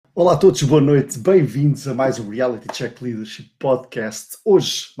Olá a todos, boa noite, bem-vindos a mais um Reality Check Leadership Podcast,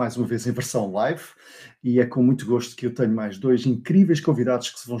 hoje mais uma vez em versão live, e é com muito gosto que eu tenho mais dois incríveis convidados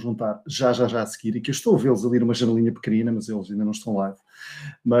que se vão juntar já a seguir, e que eu estou a vê-los ali numa janelinha pequenina, mas eles ainda não estão live.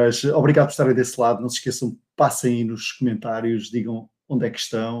 Mas obrigado por estarem desse lado, não se esqueçam, passem aí nos comentários, digam onde é que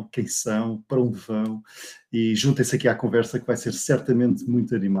estão, quem são, para onde vão, e juntem-se aqui à conversa que vai ser certamente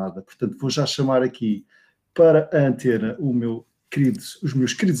muito animada. Portanto, vou já chamar aqui para a antena os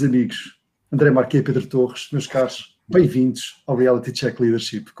meus queridos amigos André Marquê e Pedro Torres, meus caros, bem-vindos ao Reality Check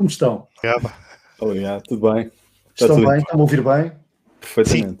Leadership. Como estão? Obrigado, tudo bem? Estão bem? Estão a ouvir bem?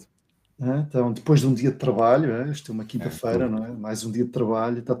 Perfeitamente. Então, depois de um dia de trabalho, isto é uma quinta-feira, não é? Mais um dia de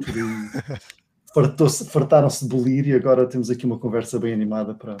trabalho, está tudo fartaram-se de bolir e agora temos aqui uma conversa bem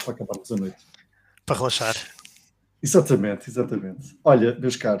animada para acabarmos a noite. Para relaxar. Exatamente. Olha,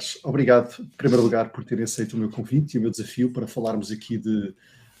 meus caros, obrigado, em primeiro lugar, por terem aceito o meu convite e o meu desafio para falarmos aqui de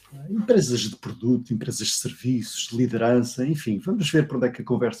empresas de produto, empresas de serviços, de liderança, enfim, vamos ver para onde é que a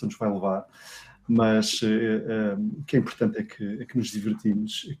conversa nos vai levar, mas o que é importante é que nos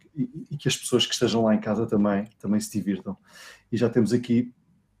divertimos e que as pessoas que estejam lá em casa também se divirtam. E já temos aqui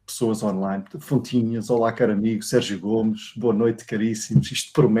pessoas online, Fontinhas, olá caro amigo, Sérgio Gomes, boa noite caríssimos,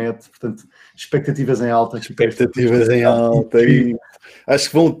 isto promete, portanto, expectativas em alta. Expectativas em alta, e acho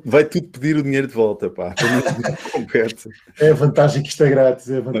que vai tudo pedir o dinheiro de volta, pá. É a vantagem que isto é grátis,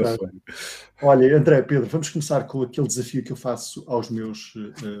 é a vantagem. Olha, André, Pedro, vamos começar com aquele desafio que eu faço aos meus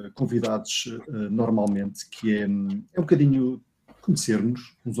convidados normalmente, que é um bocadinho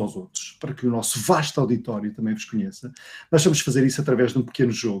conhecermos uns aos outros, para que o nosso vasto auditório também vos conheça. Nós vamos fazer isso através de um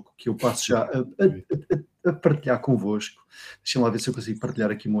pequeno jogo, que eu passo já a partilhar convosco. Deixem-me lá ver se eu consigo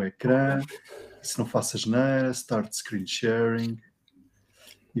partilhar aqui o meu ecrã, se não faço asneira, start screen sharing,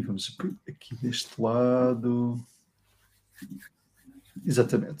 e vamos aqui deste lado.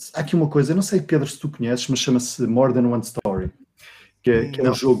 Exatamente. Há aqui uma coisa, eu não sei, Pedro, se tu conheces, mas chama-se More Than One Story. Que é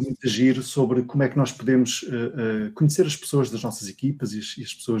um jogo muito giro sobre como é que nós podemos conhecer as pessoas das nossas equipas e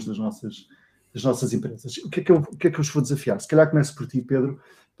as pessoas das nossas empresas. O que é que eu vos vou desafiar? Se calhar começo por ti, Pedro,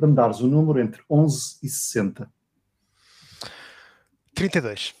 para me dares um número entre 11 e 60.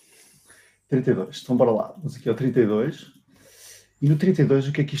 32. 32. Então bora lá. Vamos aqui ao 32. E no 32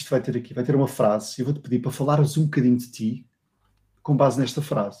 o que é que isto vai ter aqui? Vai ter uma frase. Eu vou-te pedir para falares um bocadinho de ti com base nesta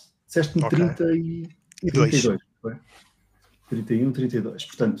frase. Disseste-me 30 e 32. 31, 32.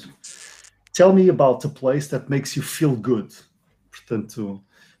 Portanto, tell me about a place that makes you feel good. Portanto,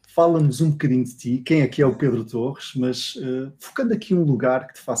 fala-nos um bocadinho de ti. Quem aqui é o Pedro Torres, mas focando aqui um lugar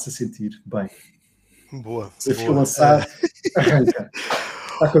que te faça sentir bem. Boa. Desafio lançado, arranca.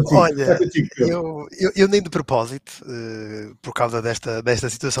 Olha, eu nem de propósito, por causa desta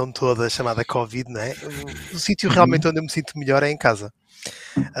situação toda chamada Covid, não é? O sítio realmente onde eu me sinto melhor é em casa.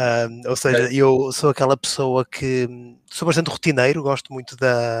 Ou seja, eu sou aquela pessoa que sou bastante rotineiro, gosto muito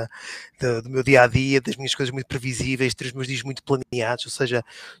do meu dia-a-dia, das minhas coisas muito previsíveis, dos meus dias muito planeados, ou seja,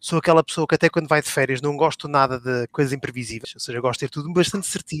 sou aquela pessoa que até quando vai de férias não gosto nada de coisas imprevisíveis, ou seja, gosto de ter tudo bastante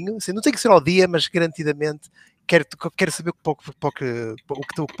certinho, assim, não tem que ser ao dia, mas garantidamente quero saber o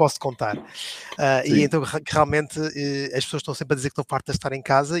que posso contar. E então realmente as pessoas estão sempre a dizer que estão fartas de estar em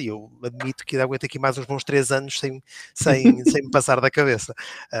casa e eu admito que aguento aqui mais uns bons 3 anos sem me passar da cabeça.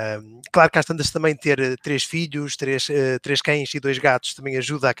 Claro que às tantas também ter 3 filhos, 3 cães e 2 gatos também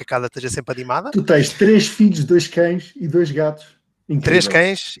ajuda a que a casa esteja sempre animada. Tu tens 3 filhos, 2 cães e 2 gatos. Incrível. 3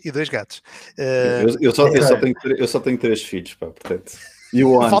 cães e 2 gatos. Eu só tenho 3 filhos, pá, portanto.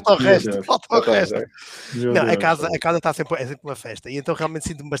 Falta o resto. Não, a casa está sempre uma festa e então realmente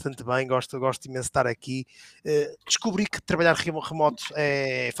sinto-me bastante bem, gosto imenso de estar aqui. Descobri que trabalhar remoto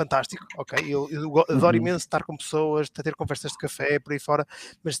é fantástico, ok? Eu adoro imenso estar com pessoas, ter conversas de café, por aí fora,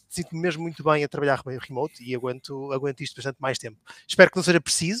 mas sinto-me mesmo muito bem a trabalhar remoto e aguento isto bastante mais tempo. Espero que não seja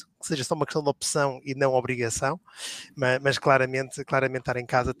preciso, que seja só uma questão de opção e não obrigação, mas claramente estar em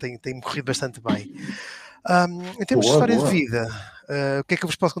casa tem-me corrido bastante bem. Em termos de história de vida, o que é que eu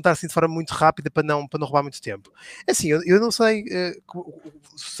vos posso contar assim de forma muito rápida para não roubar muito tempo? É assim, eu não sei, de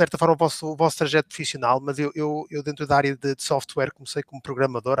certa forma, o vosso trajeto profissional, mas eu dentro da área de software comecei como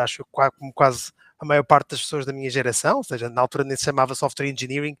programador, acho como quase a maior parte das pessoas da minha geração, ou seja, na altura nem se chamava software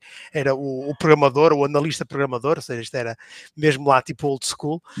engineering, era o programador, o analista programador, ou seja, isto era mesmo lá tipo old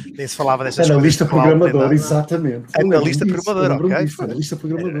school, nem se falava dessas coisas. Analista programador, exatamente. Analista programador, ok. Analista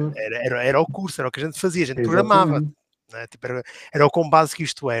programador. Era o curso, era o que a gente fazia, a gente programava. Né? Tipo, era o quão básico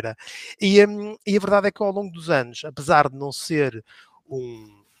isto era. E a verdade é que ao longo dos anos, apesar de não ser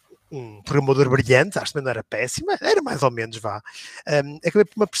um programador brilhante, acho que não era péssimo, era mais ou menos, vá. Acabei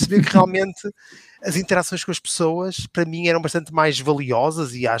por me perceber que realmente as interações com as pessoas, para mim, eram bastante mais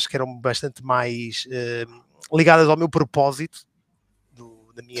valiosas e acho que eram bastante mais ligadas ao meu propósito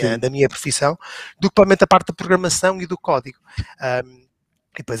da minha profissão, do que provavelmente a parte da programação e do código.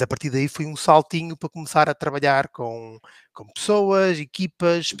 E depois, a partir daí, foi um saltinho para começar a trabalhar com pessoas,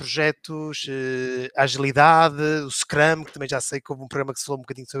 equipas, projetos, agilidade, o Scrum, que também já sei que houve um programa que se falou um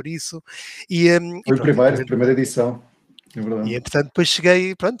bocadinho sobre isso. Foi a primeira edição. É verdade. E, entretanto, depois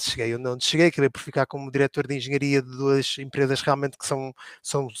cheguei onde cheguei, acabei por ficar como diretor de engenharia de 2 empresas realmente que são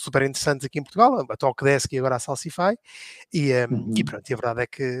super interessantes aqui em Portugal, a Talkdesk e agora a Salsify, e pronto, e a verdade é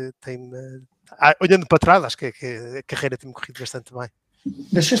que olhando para trás, acho que a carreira tem-me corrido bastante bem.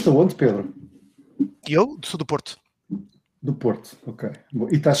 Nasceste aonde, Pedro? Eu sou do Porto. Do Porto, ok. Bom,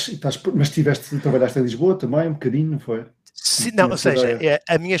 mas trabalhaste em Lisboa também, um bocadinho, não foi? Sim, não, ou seja,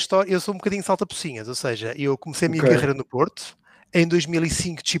 a minha história, eu sou um bocadinho salta-pocinhas, ou seja, eu comecei a minha carreira no Porto, em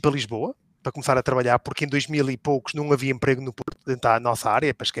 2005 desci para Lisboa, para começar a trabalhar, porque em 2000 e poucos não havia emprego no Porto dentro da nossa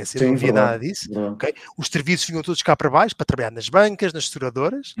área, para esquecer, sim, não havia nada disso. Okay? Os serviços vinham todos cá para baixo, para trabalhar nas bancas, nas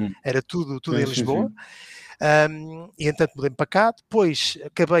seguradoras, era tudo em Lisboa. Sim. E entanto mudei-me para cá, depois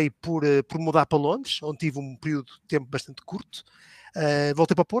acabei por mudar para Londres, onde tive um período de tempo bastante curto,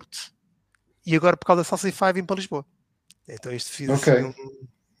 voltei para Porto, e agora por causa da Salsify vim para Lisboa. Então isto fiz assim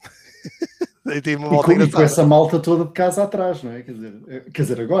e com essa malta toda de casa atrás, não é? Quer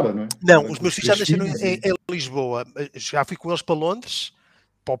dizer agora, não é? Não, agora, os meus filhos já nasceram em Lisboa. Já fui com eles para Londres,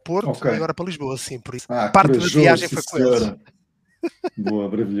 para o Porto, e agora para Lisboa, sim, por isso. Parte da viagem foi com eles. Boa,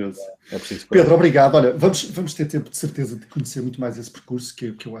 maravilhoso. Pedro, obrigado. Olha, vamos ter tempo de certeza de conhecer muito mais esse percurso,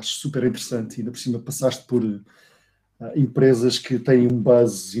 que eu acho super interessante, e ainda por cima passaste por empresas que têm um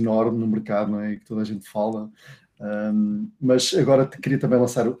buzz enorme no mercado, não é? Que toda a gente fala. Mas agora queria também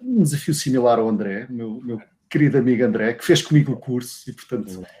lançar um desafio similar ao André, meu querido amigo André, que fez comigo o curso, e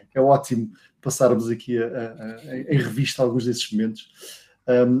portanto é ótimo passarmos aqui em revista alguns desses momentos.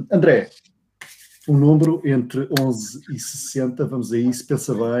 André, um número entre 11 e 60, vamos a isso,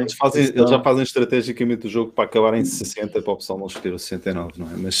 pensa bem. Eles já fazem estrategicamente o jogo para acabar em 60, para o pessoal não escolher o 69, não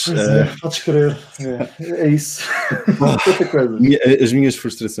é? Mas, podes crer, é isso. Outra coisa. As minhas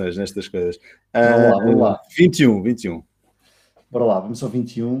frustrações nestas coisas. Vamos lá. 21. Bora lá, vamos ao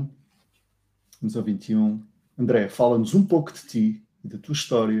 21. André, fala-nos um pouco de ti e da tua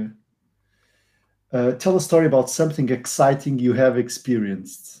história. Tell a story about something exciting you have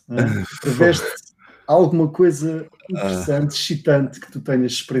experienced. Preveste alguma coisa interessante, excitante que tu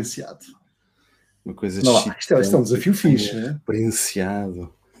tenhas experienciado? Uma coisa excitante. Isto é um desafio fixe, né?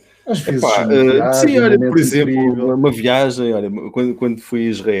 Experienciado. Às vezes, sim, olha, por exemplo, uma viagem, olha, quando fui a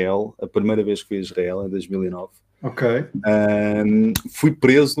Israel, a primeira vez que fui a Israel, em 2009, fui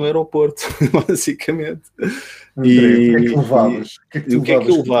preso no aeroporto, basicamente. André, o que é que levavas? O que é que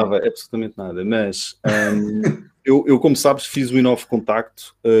eu levava? Absolutamente nada, mas eu, como sabes, fiz o Inove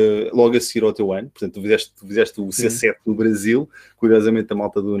Contacto logo a seguir ao teu ano, portanto tu fizeste o C7 no Brasil, curiosamente a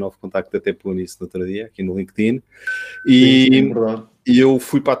malta do Inove Contacto até pôs isso no outro dia, aqui no LinkedIn, e eu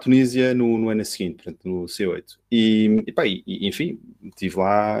fui para a Tunísia no ano seguinte, portanto no C8, e enfim, estive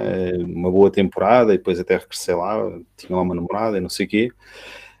lá uma boa temporada, e depois até regressei lá, tinha lá uma namorada e não sei o quê,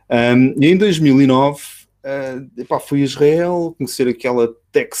 e em 2009 fui a Israel, conhecer aquela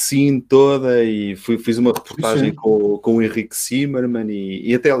tech scene toda, e fiz uma reportagem com o Henrique Zimmermann,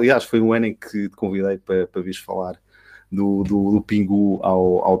 e até, aliás, foi um ano em que te convidei para vires falar do Pingu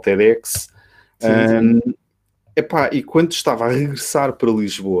ao TEDx. E quando estava a regressar para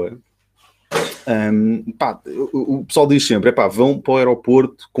Lisboa, o pessoal diz sempre, vão para o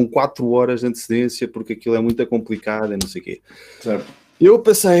aeroporto com 4 horas de antecedência, porque aquilo é muito complicado e não sei o quê. Certo. Eu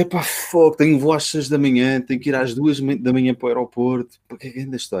pensei, tenho voo às 6 da manhã, tenho que ir às 2 da manhã para o aeroporto, porque é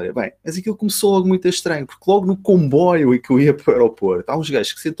grande a história. Bem, mas aquilo começou logo muito estranho, porque logo no comboio em que eu ia para o aeroporto, há uns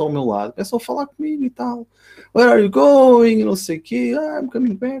gajos que sentam ao meu lado, começam a falar comigo e tal. Where are you going? Não sei o quê. I'm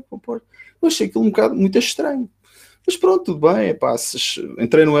coming back para o Porto. Eu achei aquilo um bocado muito estranho. Mas pronto, tudo bem,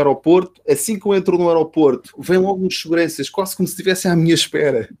 entrei no aeroporto, assim que eu entro no aeroporto, vem logo uns seguranças, quase como se estivessem à minha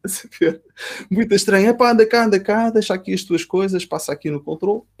espera, a saber? Muito estranho, anda cá, deixa aqui as tuas coisas, passa aqui no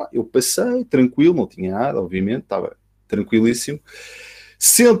controle. Eu passei, tranquilo, não tinha nada, obviamente, estava tranquilíssimo.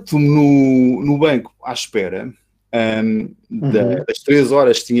 Sento-me no banco à espera, das 3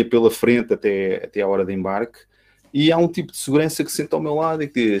 horas que tinha pela frente até a hora de embarque, e há um tipo de segurança que senta ao meu lado e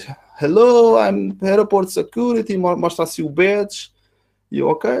que diz: Hello, I'm Airport Security, mostra assim o badge. E eu,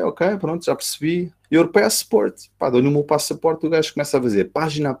 ok, pronto, já percebi. Your passport. Dou-lhe o meu passaporte, o gajo começa a fazer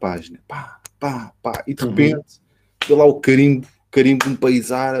página a página. E de repente, vê lá o carimbo carimbo de um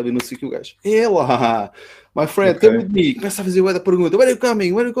país árabe, não sei o que o gajo. É lá, my friend, come with me. Começa a fazer a pergunta, where are you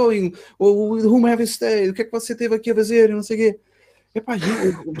coming, where are you going, with whom have you stayed, o que é que você teve aqui a fazer, e não sei o quê. Epá,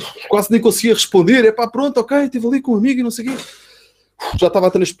 eu quase nem conseguia responder, epá, pronto, ok, estive ali com um amigo e não sei o quê. Já estava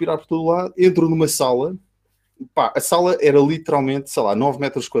a transpirar por todo lado, entro numa sala, pá, a sala era literalmente, sei lá, 9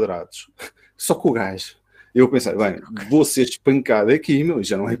 metros quadrados, só com o gajo. Eu pensei, bem, vou ser espancado aqui, meu,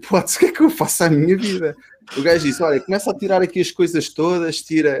 já não é hipótese, o que é que eu faço à minha vida? O gajo disse, olha, começa a tirar aqui as coisas todas,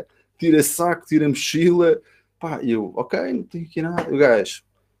 tira saco, tira mochila, pá, e eu, ok, não tenho aqui nada. O gajo,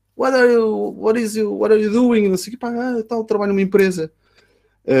 what are you doing? Não sei o que, pá, tal, trabalho numa empresa.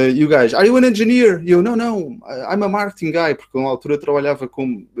 E o gajo, are you an engineer? E eu, não, I'm a marketing guy, porque na altura eu trabalhava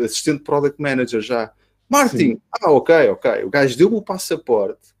como assistente product manager já. Marketing? Sim. Ok. O gajo deu-me o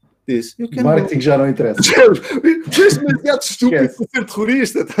passaporte. Disse, marketing já não interessa. És demasiado estúpido para ser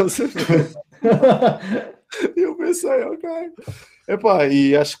terrorista, estás a ver? Eu pensei, ok. Epá,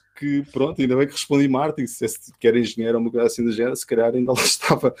 e acho que, pronto, ainda bem que respondi marketing, se era engenheiro ou uma coisa assim do género, se calhar ainda lá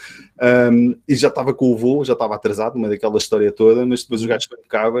estava. E já estava com o voo, já estava atrasado, numa daquela história toda, mas depois os gajos foram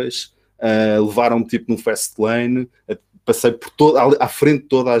impecáveis, levaram-me tipo num fast lane, passei por à frente de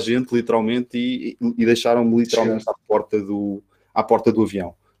toda a gente, literalmente, e deixaram-me literalmente à porta do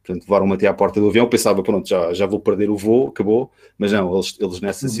avião. Portanto, levaram-me até à porta do avião, pensava, pronto, já vou perder o voo, acabou, mas não, eles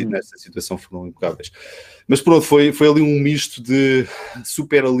nessa situação foram impecáveis. Mas pronto, foi ali um misto de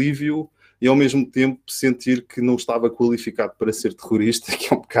super alívio e ao mesmo tempo sentir que não estava qualificado para ser terrorista,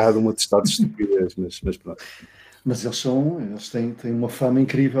 que é um bocado um atestado de estupidez, mas pronto. Mas eles têm uma fama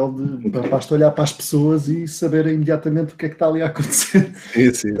incrível de basta olhar para as pessoas e saber imediatamente o que é que está ali a acontecer.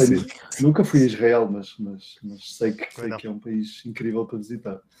 Sim. Nunca fui a Israel, mas sei que é um país incrível para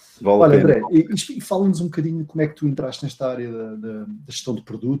visitar. Olha, André, e fala-nos um bocadinho como é que tu entraste nesta área da gestão de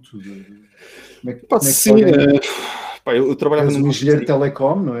produto. Como é que eu trabalhava no engenheiro de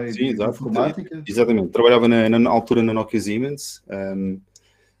telecom, não é? Sim, exato. Informática. Exatamente. Trabalhava na altura na Nokia Siemens.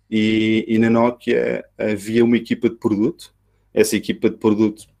 E na Nokia havia uma equipa de produto. Essa equipa de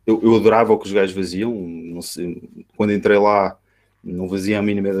produto, eu adorava o que os gajos faziam. Não sei, quando entrei lá, não fazia a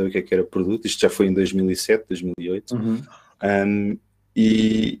mínima ideia do que era produto. Isto já foi em 2007, 2008.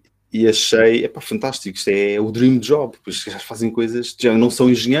 E achei, fantástico. Isto é o dream job. Pois os gajos fazem coisas, já não são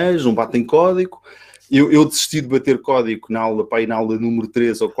engenheiros, não batem código. Eu desisti de bater código na aula número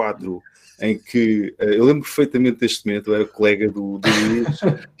 3 ou 4, em que eu lembro perfeitamente deste momento. Eu era colega do Luís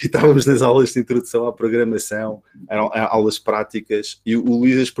e estávamos nas aulas de introdução à programação, eram aulas práticas, e o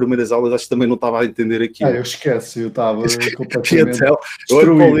Luís, as primeiras aulas, acho que também não estava a entender aquilo. Eu esqueço, eu estava completamente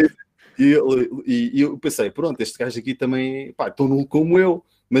destruído. E eu pensei, pronto, este gajo aqui também, estou nulo como eu.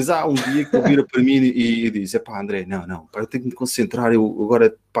 Mas há um dia que ele vira para mim e diz, André, não, eu tenho que me concentrar, eu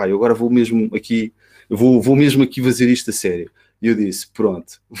agora vou mesmo aqui, vou mesmo aqui fazer isto a sério. E eu disse,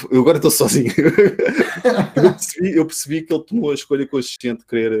 pronto, eu agora estou sozinho. eu percebi que ele tomou a escolha consciente de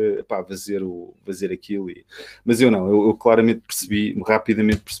querer fazer aquilo. Mas eu claramente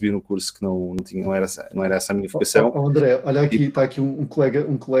rapidamente percebi no curso que não era essa a minha vocação. André, olha aqui, está aqui um colega,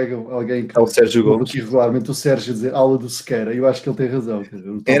 alguém que... É o Sérgio Gomes. Aqui regularmente o Sérgio a dizer aula do Sequeira, eu acho que ele tem razão.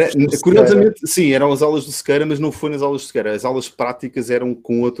 Curiosamente, sim, eram as aulas do Sequeira, mas não foi nas aulas do Sequeira. As aulas práticas eram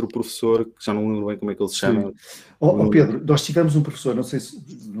com outro professor, que já não lembro bem como é que ele se chama. Pedro, nós tivemos um professor, não sei se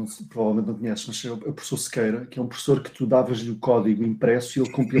provavelmente não conheces, mas é o professor Sequeira, que é um professor que tu davas-lhe o código impresso e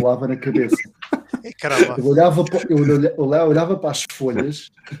ele compilava na cabeça. Eu olhava para as folhas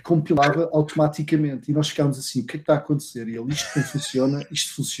e compilava automaticamente, e nós ficámos assim, o que é que está a acontecer? E ele, isto não funciona,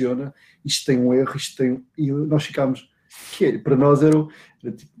 isto funciona, isto tem um erro, e nós ficámos, para nós ele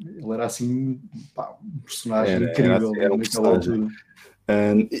era assim, um personagem incrível naquela altura.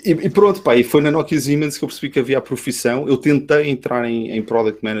 E pronto, e foi na Nokia Siemens que eu percebi que havia a profissão. Eu tentei entrar em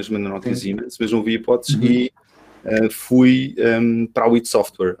Product Management na Nokia Siemens, mas não vi hipóteses, e fui para a WIT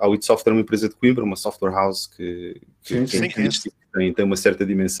Software. A WIT Software é uma empresa de Coimbra, uma software house que tem uma certa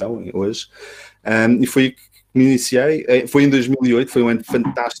dimensão hoje, e foi aí que me iniciei. Foi em 2008, foi um ano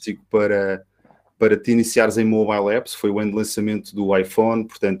fantástico para te iniciares em mobile apps. Foi o ano de lançamento do iPhone,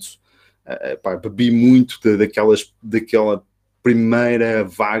 portanto bebi muito daquela primeira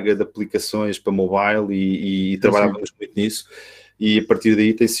vaga de aplicações para mobile e trabalhávamos muito nisso, e a partir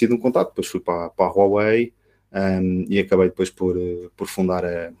daí tem sido um contato. Depois fui para a Huawei, e acabei depois por fundar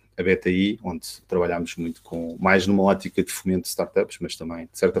a BTI, onde trabalhámos muito mais numa ótica de fomento de startups, mas também,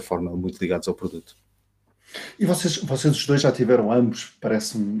 de certa forma, muito ligados ao produto. E vocês os dois já tiveram ambos,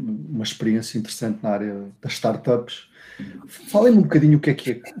 parece uma experiência interessante na área das startups. Falem-me um bocadinho o que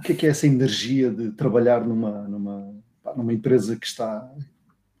é essa energia de trabalhar numa empresa que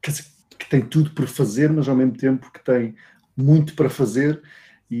tem tudo por fazer, mas ao mesmo tempo que tem muito para fazer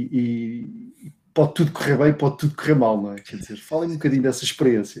e pode tudo correr bem, pode tudo correr mal, não é? Quer dizer, falem um bocadinho dessa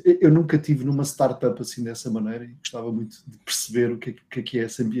experiência. Eu nunca tive numa startup assim dessa maneira e gostava muito de perceber o que é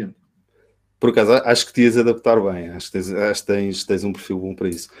esse ambiente. Por acaso, acho que te ias adaptar bem. Acho que tens um perfil bom para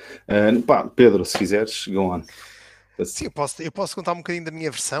isso. Pedro, se quiseres, go on. Sim, eu posso contar um bocadinho da minha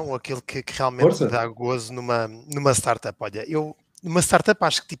versão, ou aquilo que realmente me dá gozo numa startup. Olha, numa startup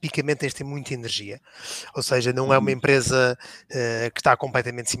acho que tipicamente tens de ter muita energia, ou seja, não é uma empresa que está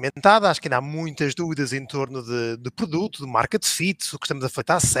completamente cimentada, acho que ainda há muitas dúvidas em torno de produto, de market fit, se o que estamos a fazer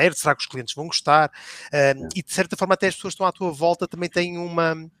está certo, será que os clientes vão gostar, e de certa forma até as pessoas que estão à tua volta também têm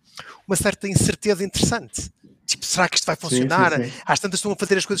uma certa incerteza interessante. Tipo, será que isto vai funcionar? Sim. Às tantas estão a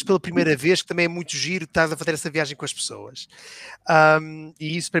fazer as coisas pela primeira vez, que também é muito giro, estás a fazer essa viagem com as pessoas.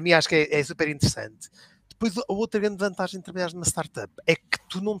 E isso para mim acho que é super interessante. Depois, a outra grande vantagem de trabalhar numa startup é que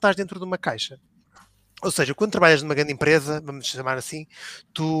tu não estás dentro de uma caixa. Ou seja, quando trabalhas numa grande empresa, vamos chamar assim,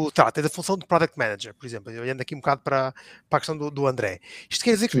 tu tens a função de Product Manager, por exemplo, olhando aqui um bocado para a questão do André. Isto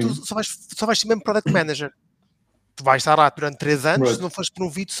quer dizer que tu só vais ser mesmo Product Manager. Tu vais estar lá durante 3 anos, se não fores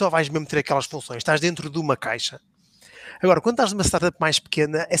promovido, só vais mesmo ter aquelas funções. Estás dentro de uma caixa. Agora, quando estás numa startup mais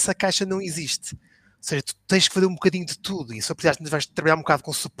pequena, essa caixa não existe. Ou seja, tu tens que fazer um bocadinho de tudo. E só vais trabalhar um bocado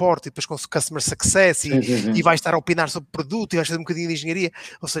com suporte, e depois com customer success, e vais estar a opinar sobre o produto, e vais fazer um bocadinho de engenharia.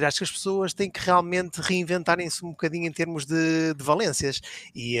 Ou seja, acho que as pessoas têm que realmente reinventarem-se um bocadinho em termos de valências.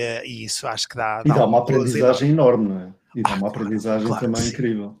 E isso acho que dá... E dá uma aprendizagem enorme, não é? E dá uma aprendizagem também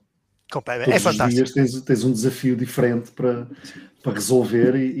incrível. É fantástico. Os dias tens um desafio diferente para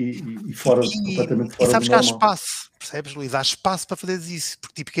resolver e completamente fora e sabes do que há normal. espaço, percebes, Luís? Há espaço para fazer isso,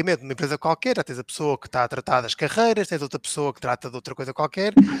 porque tipicamente numa empresa qualquer já tens a pessoa que está a tratar das carreiras, tens outra pessoa que trata de outra coisa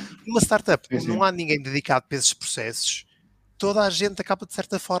qualquer. Numa startup, como não há ninguém dedicado para esses processos, toda a gente acaba de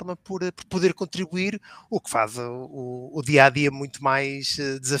certa forma por poder contribuir, o que faz o dia-a-dia muito mais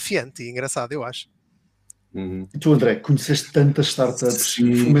desafiante e engraçado, eu acho. E tu, André, conheceste tantas startups,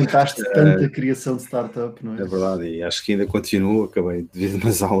 fomentaste tanta criação de startup, não é? É verdade, e acho que ainda continuo, acabei de ver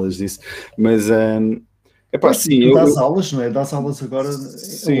umas aulas disso, mas dás aulas, não é? Dás aulas agora,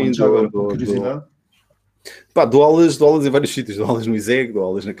 sim, agora, por curiosidade? Dou aulas em vários sítios, dou aulas no ISEG, dou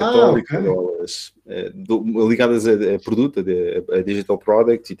aulas na Católica, dou aulas ligadas a produto, a digital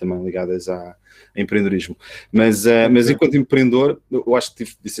product e também ligadas a empreendedorismo. Mas enquanto empreendedor, eu acho que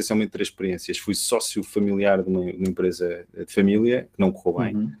tive essencialmente 3 experiências. Fui sócio familiar de uma empresa de família, que não correu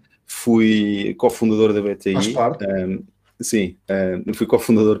bem. Fui cofundador da BTI. Faz parte. Fui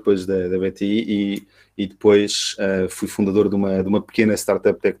cofundador depois da BTI e depois fui fundador de uma pequena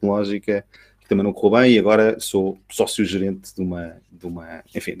startup tecnológica que também não correu bem, e agora sou sócio-gerente de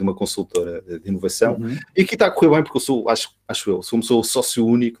uma consultora de inovação. E aqui está a correr bem porque eu sou, sou o sócio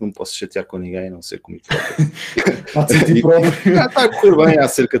único, não posso chatear com ninguém, a não ser comigo próprio. Pode ser ti próprio. Está a correr bem há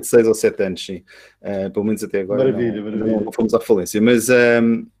cerca de 6 ou 7 anos, sim. Pelo menos até agora. Maravilha. Não fomos à falência,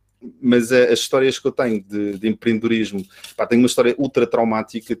 mas as histórias que eu tenho de empreendedorismo, tenho uma história ultra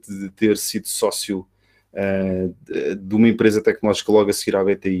traumática de ter sido sócio de uma empresa tecnológica logo a seguir à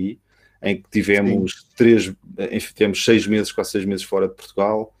BTI, em que tivemos 6 meses, quase 6 meses fora de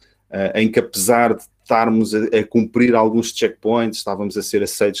Portugal, em que apesar de estarmos a cumprir alguns checkpoints, estávamos a ser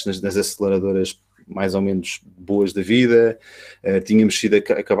aceitos nas aceleradoras mais ou menos boas da vida, tínhamos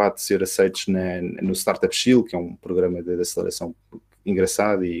acabado de ser aceitos no Startup Shield, que é um programa de aceleração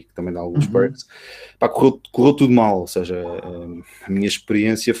engraçado e que também dá alguns perks. Correu tudo mal, ou seja, a minha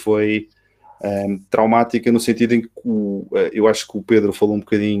experiência foi traumática no sentido em que eu acho que o Pedro falou um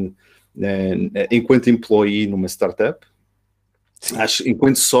bocadinho enquanto employee numa startup. Acho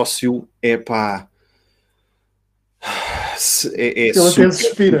enquanto sócio ele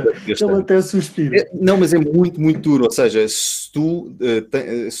até suspira. Não, mas é muito, muito duro. Ou seja, se tu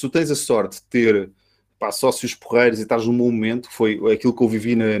tens a sorte de ter sócios porreiros e estás num bom momento, foi aquilo que eu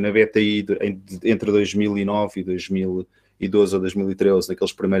vivi na BTI entre 2009 e 2012 ou 2013,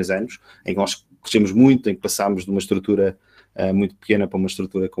 naqueles primeiros anos, em que nós crescemos muito, em que passámos de uma estrutura muito pequena para uma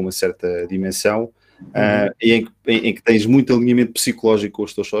estrutura com uma certa dimensão, e em que tens muito alinhamento psicológico com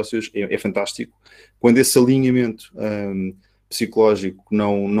os teus sócios, é fantástico. Quando esse alinhamento psicológico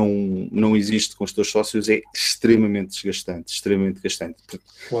não existe com os teus sócios, é extremamente desgastante.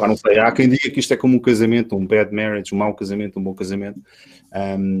 Claro. Não sei, há quem diga que isto é como um casamento, um bad marriage, um mau casamento, um bom casamento.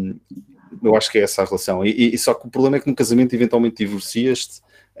 Eu acho que é essa a relação. E só que o problema é que num casamento eventualmente divorcias-te,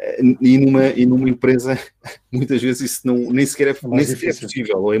 e numa empresa muitas vezes isso nem sequer é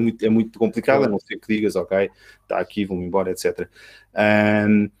possível, ou é muito complicado, a não ser que digas, ok, está aqui, vou-me embora, etc.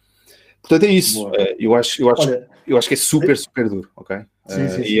 Portanto é isso. Eu acho que é super, super duro, ok?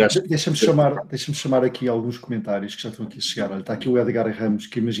 Sim. Deixa-me chamar aqui alguns comentários que já estão aqui a chegar. Olha, está aqui o Edgar Ramos,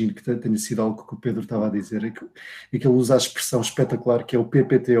 que imagino que tenha sido algo que o Pedro estava a dizer, e que ele usa a expressão espetacular que é o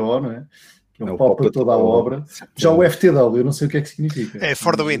PPTO, não é? Que é o pau para toda a obra. Já o FTW, eu não sei o que é que significa. É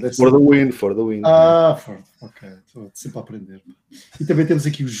for the win. For the win. Ok. Estou sempre a aprender. E também temos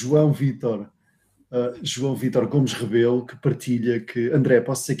aqui o João Vitor Gomes Rebelo, que partilha que, André,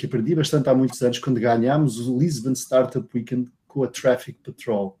 posso dizer que aprendi bastante há muitos anos quando ganhámos o Lisbon Startup Weekend com a Traffic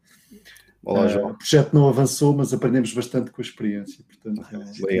Patrol. Olá, João. O projeto não avançou, mas aprendemos bastante com a experiência. Portanto,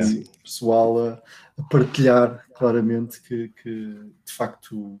 o pessoal a partilhar claramente que, de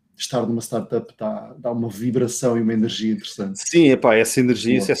facto, estar numa startup dá uma vibração e uma energia interessante. Sim, essa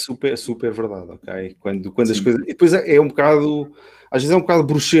energia, isso é super verdade, ok? Quando as coisas... E depois é um bocado... Às vezes é um bocado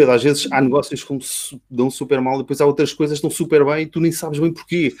bruxedo, às vezes há negócios que dão super mal e depois há outras coisas que estão super bem e tu nem sabes bem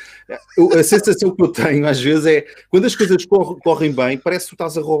porquê. A sensação que eu tenho às vezes é, quando as coisas correm bem, parece que tu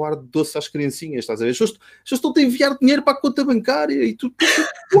estás a roubar doce às criancinhas, estás a ver? As pessoas estão a enviar dinheiro para a conta bancária e tu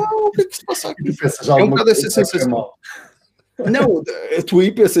uau, o que é que se passa aqui? É um bocado essa sensação. Não, tu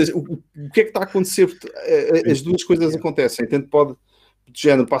aí pensas, o que é que está a acontecer? As duas coisas acontecem, tanto pode, de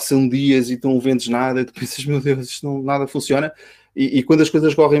género, passam dias e tu não vendes nada e tu pensas, meu Deus, isto nada funciona. E quando as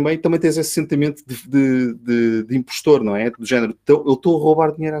coisas correm bem, também tens esse sentimento de impostor, não é? Do género, eu estou a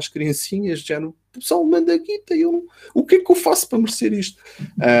roubar dinheiro às criancinhas, do género, o pessoal manda guita, o que é que eu faço para merecer isto?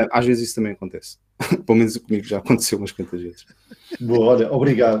 Às vezes isso também acontece. Pelo menos comigo já aconteceu umas quantas vezes. Boa, olha,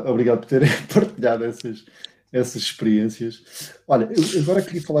 obrigado por terem partilhado essas experiências. Olha, eu agora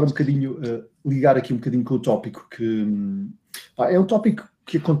queria falar um bocadinho, ligar aqui um bocadinho com o tópico que é um tópico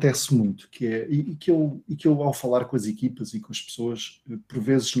que acontece muito, e que eu ao falar com as equipas e com as pessoas, por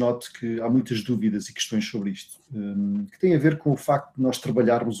vezes noto que há muitas dúvidas e questões sobre isto, que tem a ver com o facto de nós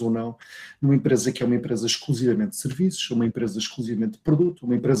trabalharmos ou não numa empresa que é uma empresa exclusivamente de serviços, uma empresa exclusivamente de produto,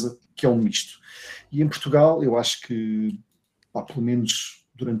 uma empresa que é um misto. E em Portugal, eu acho que, pelo menos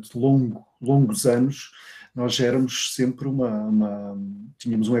durante longos anos, nós éramos sempre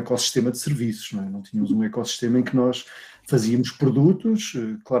tínhamos um ecossistema de serviços, não tínhamos um ecossistema em que nós fazíamos produtos,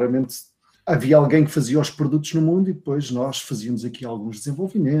 claramente havia alguém que fazia os produtos no mundo e depois nós fazíamos aqui alguns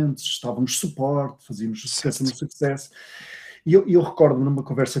desenvolvimentos, estávamos suporte, fazíamos customer success. E eu recordo numa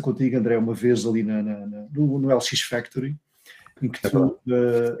conversa contigo, André, uma vez ali no LX Factory, em que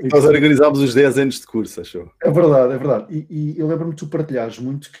nós organizámos os 10 anos de curso, achou? É verdade. E eu lembro-me de tu partilhares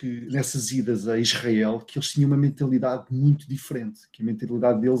muito que nessas idas a Israel, que eles tinham uma mentalidade muito diferente, que a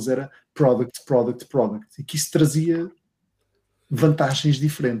mentalidade deles era product, e que isso trazia vantagens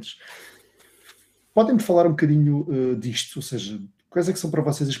diferentes. Podem-me falar um bocadinho disto, ou seja, quais é que são para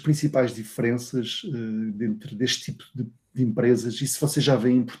vocês as principais diferenças dentro deste tipo de empresas e se vocês já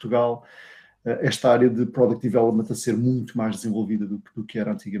veem em Portugal esta área de product development a ser muito mais desenvolvida do que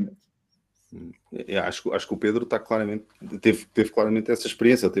era antigamente? Acho que o Pedro está claramente, teve claramente essa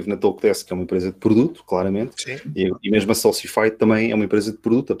experiência. Ele teve na Talkdesk, que é uma empresa de produto, claramente, e mesmo a Saucify também é uma empresa de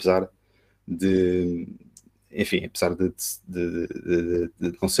produto, apesar de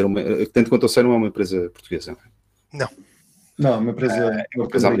não ser tanto quanto eu sei, não é uma empresa portuguesa. Não, uma empresa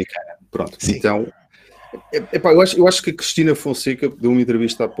americana. Pronto, sim. Então, eu acho que a Cristina Fonseca deu uma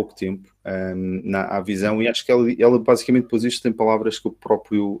entrevista há pouco tempo à Visão e acho que ela basicamente pôs isto em palavras que eu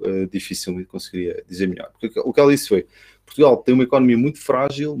próprio dificilmente conseguiria dizer melhor. Porque o que ela disse foi: Portugal tem uma economia muito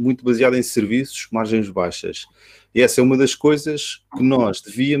frágil, muito baseada em serviços, margens baixas. E essa é uma das coisas que nós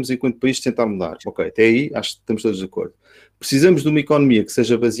devíamos, enquanto país, tentar mudar. Ok, até aí acho que estamos todos de acordo. Precisamos de uma economia que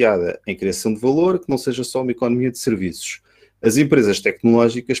seja baseada em criação de valor, que não seja só uma economia de serviços. As empresas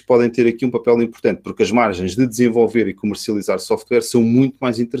tecnológicas podem ter aqui um papel importante, porque as margens de desenvolver e comercializar software são muito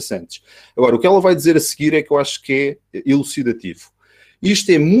mais interessantes. Agora, o que ela vai dizer a seguir é que eu acho que é elucidativo.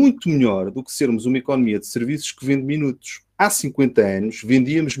 Isto é muito melhor do que sermos uma economia de serviços que vende minutos. Há 50 anos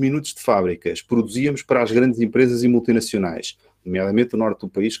vendíamos minutos de fábricas, produzíamos para as grandes empresas e multinacionais, nomeadamente no norte do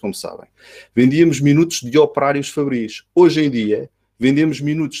país, como sabem. Vendíamos minutos de operários fabris. Hoje em dia, vendemos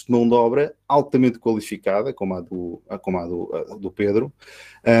minutos de mão de obra altamente qualificada, como a do Pedro,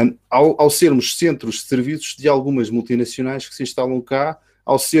 ao sermos centros de serviços de algumas multinacionais que se instalam cá,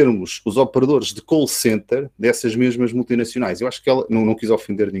 ao sermos os operadores de call center dessas mesmas multinacionais. Eu acho que ela não quis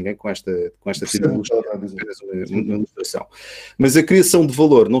ofender ninguém com esta ilustração. Mas a criação de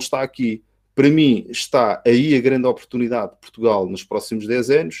valor não está aqui. Para mim, está aí a grande oportunidade de Portugal nos próximos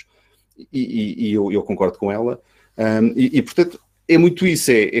 10 anos e eu concordo com ela. Portanto, é muito isso.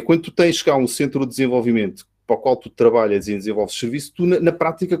 É quando tu tens cá um centro de desenvolvimento para o qual tu trabalhas e desenvolves serviço, tu na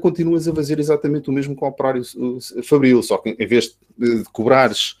prática continuas a fazer exatamente o mesmo com o operário fabril, só que em vez de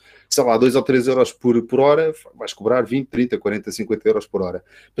cobrares sei lá, 2 ou 3 euros por hora, vais cobrar 20, 30, 40, 50 euros por hora.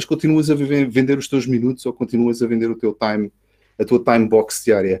 Mas continuas a vender os teus minutos ou continuas a vender o teu time, a tua time box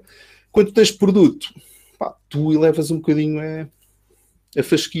diária. Quando tens produto, pá, tu elevas um bocadinho a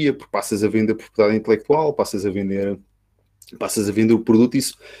fasquia, porque passas a vender propriedade intelectual, passas a vender o produto,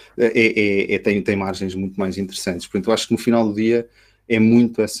 isso tem margens muito mais interessantes. Portanto, eu acho que no final do dia é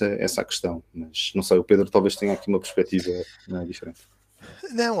muito essa a questão. Mas, não sei, o Pedro talvez tenha aqui uma perspectiva diferente.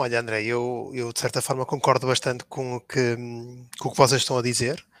 Não, olha, André, eu de certa forma concordo bastante com o que vocês estão a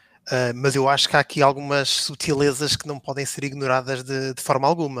dizer, mas eu acho que há aqui algumas sutilezas que não podem ser ignoradas de forma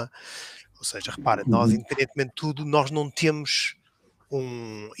alguma. Ou seja, repara, nós, independentemente de tudo, nós não temos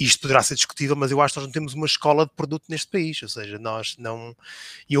isto poderá ser discutível, mas eu acho que nós não temos uma escola de produto neste país, ou seja, nós não...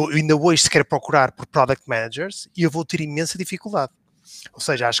 Eu ainda hoje, se quer procurar por product managers, e eu vou ter imensa dificuldade. Ou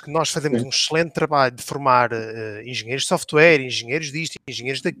seja, acho que nós fazemos um excelente trabalho de formar engenheiros de software, engenheiros disto,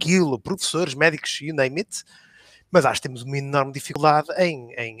 engenheiros daquilo, professores, médicos, you name it, mas acho que temos uma enorme dificuldade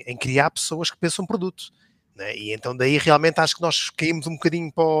em criar pessoas que pensam produto. Né? E então daí realmente acho que nós caímos um bocadinho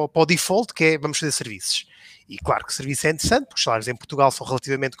para o default, que é vamos fazer serviços. E claro que o serviço é interessante, porque os salários em Portugal são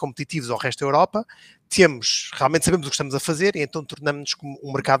relativamente competitivos ao resto da Europa, realmente sabemos o que estamos a fazer e então tornamos-nos como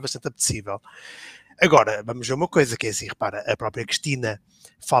um mercado bastante apetecível. Agora, vamos ver uma coisa, que é assim, repara, a própria Cristina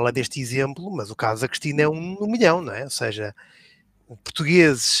fala deste exemplo, mas o caso da Cristina é um milhão, não é? Ou seja,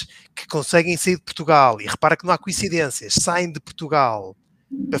 portugueses que conseguem sair de Portugal, e repara que não há coincidências, saem de Portugal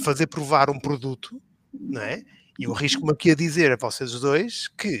para fazer provar um produto, não é? E eu arrisco-me aqui a dizer a vocês os dois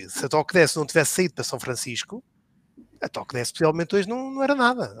que se a Toque 10 não tivesse saído para São Francisco, a Toque 10 possivelmente hoje não era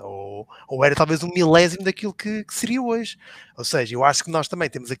nada, ou era talvez 1/1000 daquilo que seria hoje. Ou seja, eu acho que nós também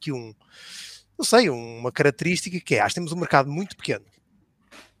temos aqui uma característica que acho que temos um mercado muito pequeno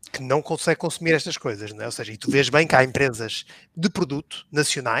que não consegue consumir estas coisas, não é? Ou seja, e tu vês bem que há empresas de produto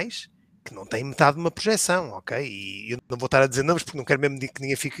nacionais que não têm metade de uma projeção, ok? E eu não vou estar a dizer nomes porque não quero mesmo que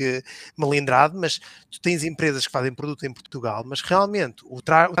ninguém fique malindrado, mas tu tens empresas que fazem produto em Portugal, mas realmente o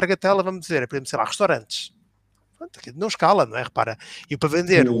targetela, vamos dizer, é, por exemplo, sei lá, restaurantes. Não escala, não é? Repara, eu para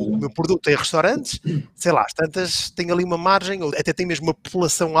vender o meu produto em restaurantes, sei lá, as tantas tenho ali uma margem, ou até tem mesmo uma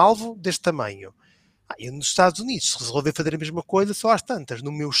população-alvo deste tamanho. E nos Estados Unidos, se resolver fazer a mesma coisa, só às tantas.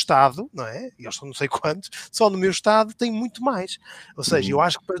 No meu estado, não é? E eles são não sei quantos, só no meu estado tem muito mais. Ou seja, eu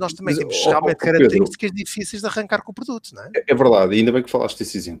acho que nós também temos realmente características difíceis de arrancar com o produto, não é? É verdade, ainda bem que falaste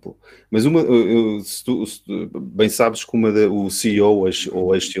desse exemplo. Mas se tu bem sabes que o CEO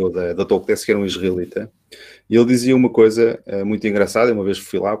ou ex-CEO da Talkdesk era um israelita, e ele dizia uma coisa muito engraçada, uma vez que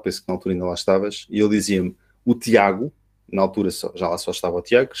fui lá, penso que na altura ainda lá estavas, e ele dizia-me, o Tiago, na altura já lá só estava o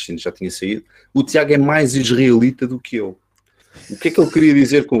Tiago, Cristina já tinha saído, o Tiago é mais israelita do que eu. O que é que ele queria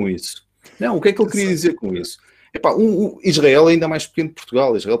dizer com isso? Não, o que é que ele queria dizer com isso? Epá, Israel é ainda mais pequeno que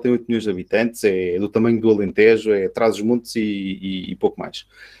Portugal. Israel tem 8 milhões de habitantes, é do tamanho do Alentejo, é Trás-os-Montes e pouco mais.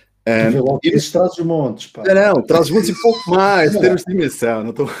 Trás-os-Montes, pá. Não, Trás-os-Montes e pouco mais, em termos de dimensão.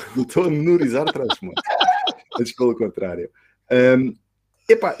 Não estou a menorizar Trás-os-Montes. Antes pelo contrário.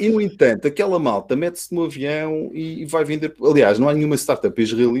 Epá, e no entanto, aquela malta mete-se no avião e vai vender. Aliás, não há nenhuma startup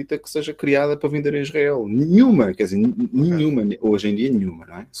israelita que seja criada para vender em Israel. Nenhuma, quer dizer, nenhuma, hoje em dia nenhuma,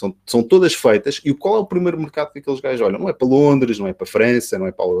 não é? São todas feitas. E qual é o primeiro mercado que aqueles gajos olham? Não é para Londres, não é para a França, não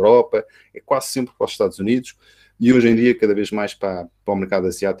é para a Europa, é quase sempre para os Estados Unidos e hoje em dia cada vez mais para o mercado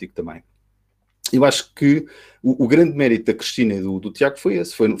asiático também. Eu acho que o grande mérito da Cristina e do Tiago foi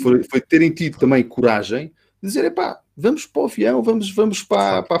esse, foi terem tido também coragem de dizer, epá, vamos para o avião, vamos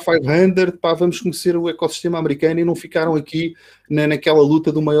para a 500, vamos conhecer o ecossistema americano e não ficaram aqui naquela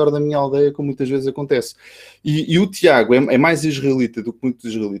luta do maior da minha aldeia, como muitas vezes acontece. E o Tiago é mais israelita do que muitos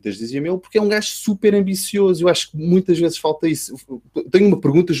israelitas, dizia-me ele, porque é um gajo super ambicioso. Eu acho que muitas vezes falta isso. Tenho uma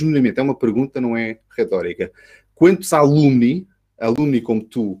pergunta, genuinamente, é uma pergunta, não é retórica. Quantos alumni como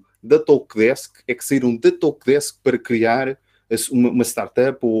tu, da Talkdesk, é que saíram da Talkdesk para criar uma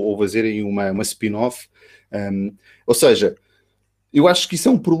startup ou fazerem uma spin-off? Ou seja, eu acho que isso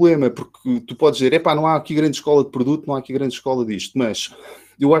é um problema, porque tu podes dizer, epá, não há aqui grande escola de produto, não há aqui grande escola disto, mas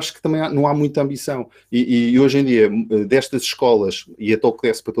eu acho que também não há muita ambição. E hoje em dia, destas escolas, e a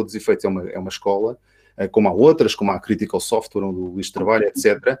Talkdesk para todos os efeitos é uma escola, como há outras, como há a Critical Software, onde o Luís trabalha,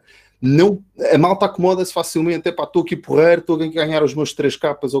 etc., a malta acomoda-se facilmente, epá, estou aqui porreiro, estou a ganhar os meus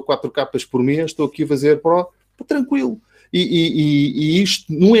 3K ou 4K por mês, estou aqui a fazer tranquilo. E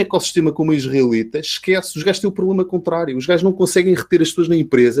isto, num ecossistema como o israelita, esquece, os gajos têm o problema contrário. Os gajos não conseguem reter as pessoas na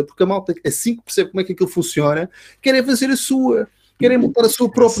empresa, porque a malta, assim que percebe como é que aquilo funciona, querem fazer a sua. Querem montar a sua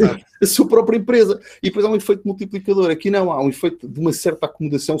própria empresa. E depois há um efeito multiplicador. Aqui não, há um efeito de uma certa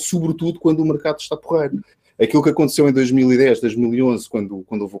acomodação, sobretudo quando o mercado está porreiro. aquilo que aconteceu em 2010, 2011, quando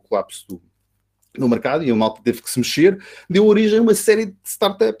houve o colapso no mercado e a malta teve que se mexer, deu origem a uma série de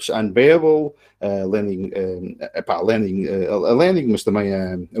startups, a Unbearable, a Landing, mas também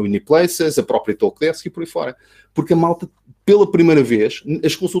a Uniplaces, a própria Talkdesk e por aí fora. Porque a malta, pela primeira vez,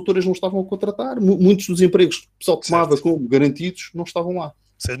 as consultoras não estavam a contratar. Muitos dos empregos que o pessoal tomava como garantidos não estavam lá.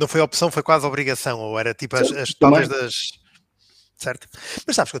 Não foi opção, foi quase obrigação, ou era tipo as talvez das... Certo?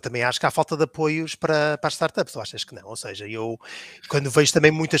 Mas sabes que eu também acho que há falta de apoios para as startups, tu achas que não? Ou seja, eu quando vejo também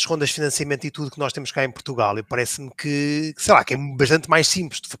muitas rondas de financiamento e tudo que nós temos cá em Portugal, parece-me que, sei lá, que é bastante mais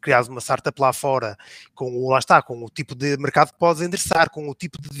simples de criar uma startup lá fora, com o tipo de mercado que podes endereçar, com o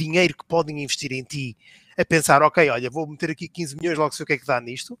tipo de dinheiro que podem investir em ti, a pensar, ok, olha, vou meter aqui 15 milhões, logo sei o que é que dá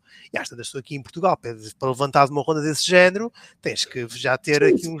nisto, e às tantas estou aqui em Portugal, para levantar uma ronda desse género, tens que já ter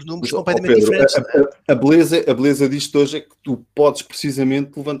aqui uns números completamente Pedro, diferentes. A beleza disto hoje é que tu podes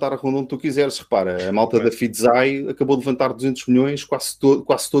precisamente levantar a ronda onde tu quiseres. Repara, a malta da Fidzai acabou de levantar 200 milhões, quase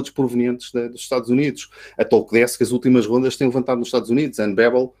todos provenientes dos Estados Unidos. A Talkdesk, as últimas rondas têm levantado nos Estados Unidos. A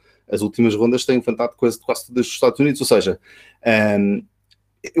Unbearable, as últimas rondas têm levantado quase todas dos Estados Unidos. Ou seja,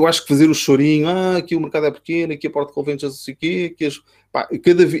 eu acho que fazer o chorinho, aqui o mercado é pequeno, aqui a Portugal Ventures, não sei o quê,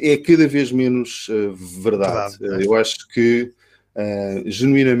 é cada vez menos verdade. Eu acho que,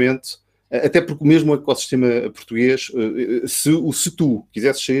 genuinamente, até porque mesmo o ecossistema português, se tu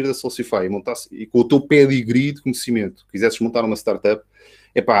quisesses sair da Salsify e com o teu pedigree de conhecimento, quisesses montar uma startup,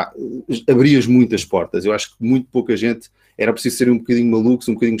 abrias muitas portas. Eu acho que muito pouca gente, era preciso ser um bocadinho malucos,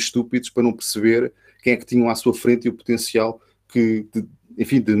 um bocadinho estúpidos para não perceber quem é que tinham à sua frente e o potencial que...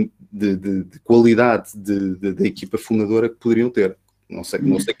 enfim, de qualidade da equipa fundadora que poderiam ter. Não sei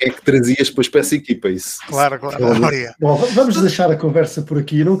quem é que trazias depois para essa equipa. Isso. Claro. Bom, vamos deixar a conversa por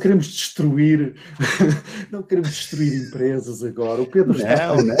aqui. Não queremos destruir empresas agora. O Pedro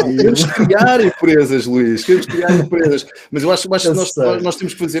não. Queremos criar empresas, Luís. Queremos criar empresas. Mas eu acho que nós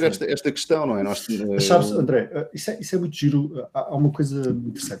temos que fazer esta questão, não é? Mas sabes, André, isso é muito giro. Há uma coisa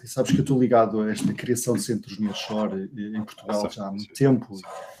interessante. Sabes que eu estou ligado a esta criação de centros nearshore em Portugal já há muito tempo.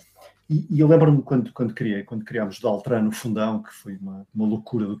 E eu lembro-me quando criámos o Daltran no Fundão, que foi uma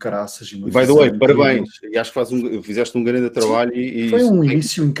loucura do caraças. E by the way, parabéns. E acho que fizeste um grande trabalho. Foi um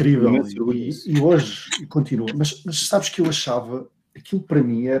início incrível. E hoje continua. Mas sabes que eu achava, aquilo para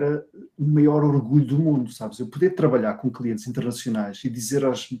mim era o maior orgulho do mundo, sabes? Eu poder trabalhar com clientes internacionais e dizer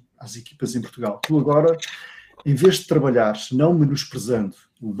às equipas em Portugal, tu agora, em vez de trabalhares não menosprezando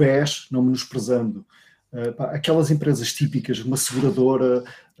o BES, não menosprezando aquelas empresas típicas, uma seguradora,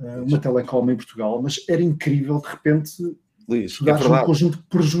 uma telecom em Portugal, mas era incrível de repente dar um conjunto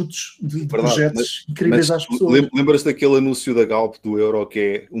de projetos incríveis às pessoas. Lembras-te daquele anúncio da Galp do Euro que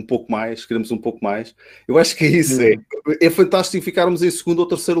é um pouco mais, queremos um pouco mais? Eu acho que é isso. É fantástico ficarmos em segundo ou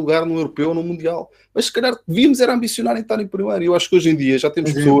terceiro lugar no europeu ou no mundial, mas se calhar devíamos era ambicionar em estar em primeiro. Eu acho que hoje em dia já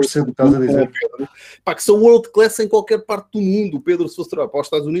temos pessoas que são world class em qualquer parte do mundo. O Pedro, se fosse para os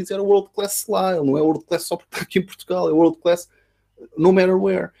Estados Unidos, era world class lá. Ele não é world class só porque está aqui em Portugal, é world class no matter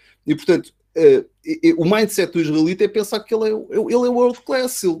where. E portanto, o mindset do israelita é pensar que ele é world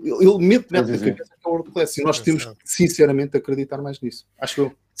class, ele mete na cabeça que é world class, e nós temos que sinceramente acreditar mais nisso. Acho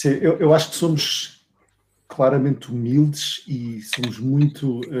eu. Sim, eu acho que somos claramente humildes e somos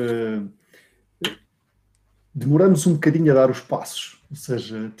muito demoramos um bocadinho a dar os passos, ou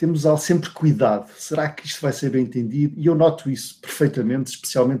seja, temos sempre cuidado, será que isto vai ser bem entendido? E eu noto isso perfeitamente,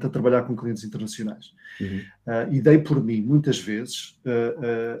 especialmente a trabalhar com clientes internacionais. E dei por mim, muitas vezes,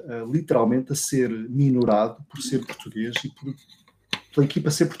 literalmente a ser minorado por ser português e pela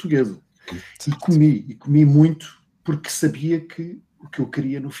equipa ser portuguesa. E comi muito, porque sabia que o que eu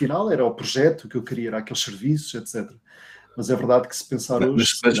queria no final era o projeto, o que eu queria era aqueles serviços, etc. Mas é verdade que se pensar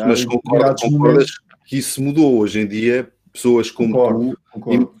hoje... Mas concordas que isso mudou. Hoje em dia, pessoas como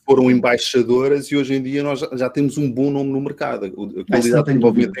tu foram embaixadoras e hoje em dia nós já temos um bom nome no mercado. A qualidade de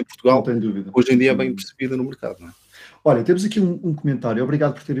desenvolvimento em Portugal hoje em dia é bem percebida no mercado. Não é? Olha, temos aqui um comentário,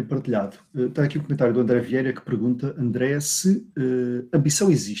 obrigado por terem partilhado. Está aqui um comentário do André Vieira que pergunta, André, se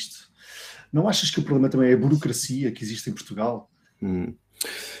ambição existe. Não achas que o problema também é a burocracia que existe em Portugal?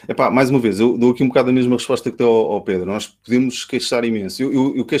 Mais uma vez, eu dou aqui um bocado a mesma resposta que deu ao Pedro. Nós podemos queixar imenso.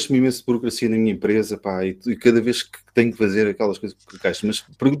 Eu queixo-me imenso de burocracia na minha empresa, e cada vez que tenho que fazer aquelas coisas que queixo, mas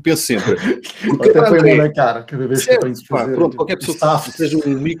penso sempre. Até põe na cara cada vez que tenho que fazer. Pronto, qualquer pessoa que seja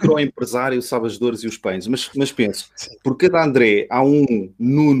um microempresário sabe as dores e os pães, mas penso, por cada André há um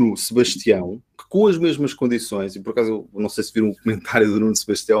Nuno Sebastião que com as mesmas condições, e por acaso eu não sei se viram um comentário do Nuno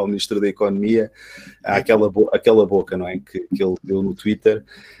Sebastião, ao Ministro da Economia, aquela boca, não é, que ele deu no Twitter,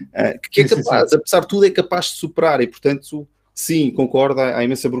 que é capaz, apesar de tudo, é capaz de superar, e portanto, sim, concordo, há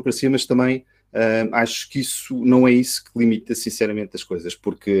imensa burocracia, mas também acho que isso não é isso que limita sinceramente as coisas,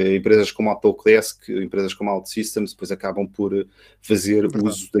 porque empresas como a Autodesk, empresas como a OutSystems depois acabam por fazer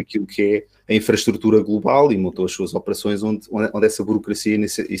uso daquilo que é a infraestrutura global e montam as suas operações onde essa burocracia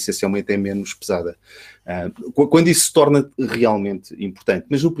essencialmente é menos pesada. Quando isso se torna realmente importante,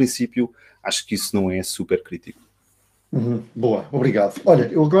 mas no princípio acho que isso não é super crítico. Boa, obrigado. Olha,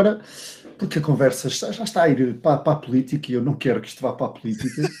 eu agora, porque a conversa já está a ir para a política e eu não quero que isto vá para a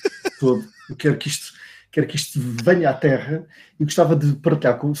política todo, eu quero que isto venha à terra e gostava de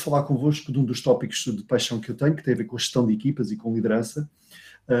falar convosco de um dos tópicos de paixão que eu tenho, que tem a ver com a gestão de equipas e com liderança,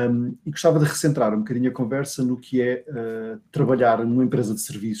 e gostava de recentrar um bocadinho a conversa no que é trabalhar numa empresa de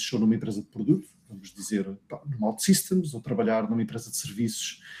serviços ou numa empresa de produto, vamos dizer, numa OutSystems, ou trabalhar numa empresa de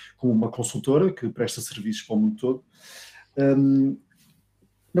serviços como uma consultora que presta serviços para o mundo todo.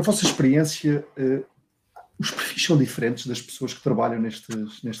 Na vossa experiência, os perfis são diferentes das pessoas que trabalham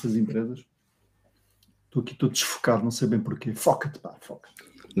nestas empresas? Estou aqui todo desfocado, não sei bem porquê. Foca-te, pá, foca-te.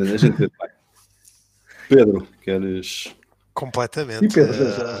 Mas a gente vê bem. Pedro, queres... Completamente. E Pedro,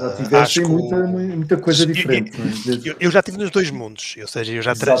 já tiveste muita coisa diferente. Eu já estive nos dois mundos, ou seja, eu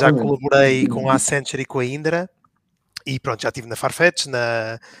já colaborei com a Accenture e com a Indra, e pronto, já estive na Farfetch,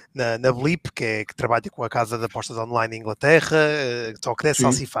 na Blip, que trabalha com a casa de apostas online em Inglaterra, só que é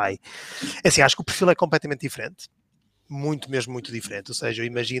Salsify. Assim, acho que o perfil é completamente diferente. Muito, mesmo muito diferente, ou seja, eu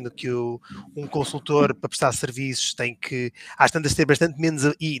imagino que um consultor para prestar serviços tem que, às tantas, ter bastante menos,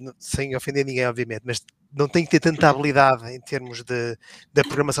 e sem ofender ninguém obviamente, mas não tem que ter tanta habilidade em termos da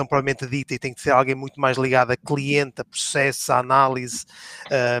programação propriamente dita, e tem que ser alguém muito mais ligado a cliente, a processo, a análise,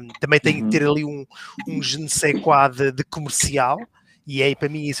 também tem que ter ali um je ne sais quoi de comercial. E aí, para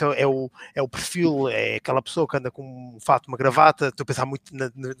mim, isso é o perfil, é aquela pessoa que anda com um fato, uma gravata. Estou a pensar muito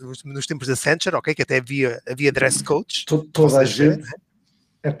nos tempos da Accenture, ok? Que até havia dress codes. Toda a gente.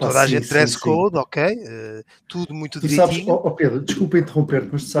 Toda a gente dress code, ok? Tudo muito direitinho. Sabes, Pedro, desculpa interromper,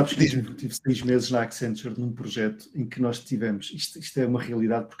 mas tu sabes que eu tive 6 meses na Accenture num projeto em que nós tivemos, isto é uma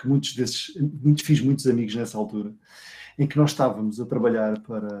realidade, porque fiz muitos amigos nessa altura, em que nós estávamos a trabalhar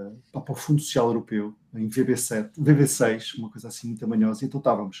para o Fundo Social Europeu, em VB6, uma coisa assim muito tamanhosa, e então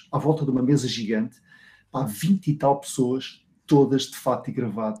estávamos à volta de uma mesa gigante, 20 e tal pessoas, todas de fato e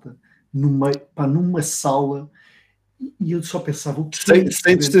gravata, numa sala, e eu só pensava...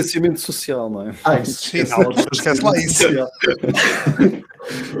 Sem distanciamento social, não é? Esquece lá isso.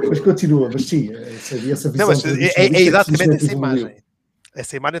 Mas continua, mas sim, essa visão... Não, mas é exatamente essa imagem.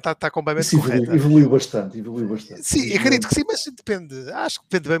 Essa imagem está completamente correta. Evoluiu bastante. Sim, acredito que sim, mas depende. Acho que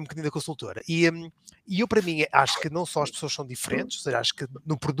depende bem um bocadinho da consultora. E eu, para mim, acho que não só as pessoas são diferentes, ou seja, acho que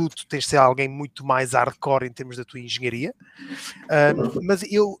no produto tens de ser alguém muito mais hardcore em termos da tua engenharia, mas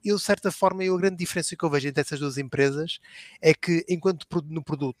eu, de certa forma, a grande diferença que eu vejo entre essas duas empresas é que, enquanto no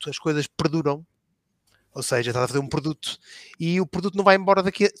produto as coisas perduram, ou seja, estás a fazer um produto e o produto não vai embora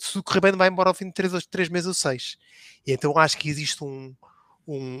se o correr bem, não vai embora ao fim de 3 meses ou 6. E então acho que existe um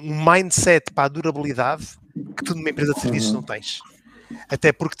mindset para a durabilidade que tu numa empresa de serviços não tens.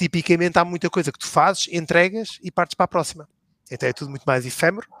 Até porque tipicamente há muita coisa que tu fazes, entregas e partes para a próxima. Então é tudo muito mais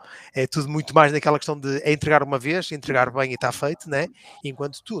efêmero, é tudo muito mais naquela questão de entregar uma vez, entregar bem e está feito, né?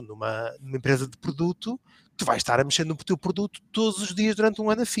 Enquanto tu, numa empresa de produto, tu vais estar a mexer no teu produto todos os dias durante um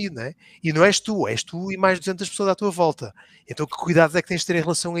ano a fio, né? E não és tu e mais 200 pessoas à tua volta. Então que cuidados é que tens de ter em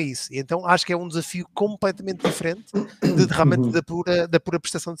relação a isso? E então acho que é um desafio completamente diferente realmente da pura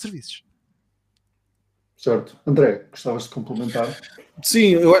prestação de serviços. Certo. André, gostavas de complementar? Sim,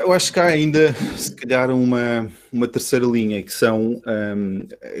 eu acho que há ainda, se calhar, uma terceira linha, que são,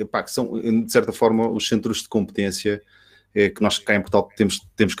 de certa forma, os centros de competência que nós cá em Portugal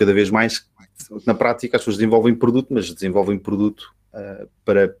temos cada vez mais. Na prática, as pessoas desenvolvem produto, mas desenvolvem produto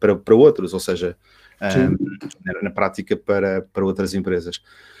para outros, ou seja, na prática para outras empresas.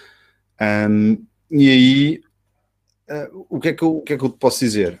 E aí, o que é que eu te posso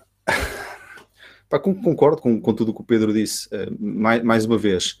dizer? Concordo com tudo o que o Pedro disse. Mais uma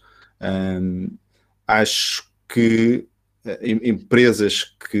vez, acho que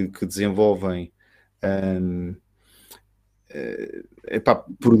empresas que desenvolvem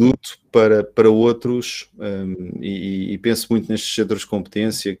produto para outros, e penso muito nestes centros de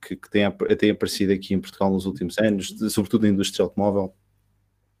competência que têm aparecido aqui em Portugal nos últimos anos, sobretudo na indústria automóvel.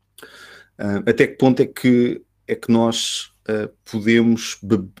 Até que ponto é que nós podemos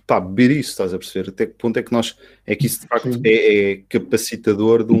beber isso, estás a perceber? Até que ponto é que isso de facto é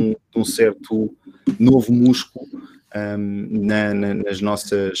capacitador de um certo novo músculo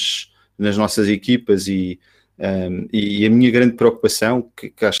nas nossas equipas, e E a minha grande preocupação,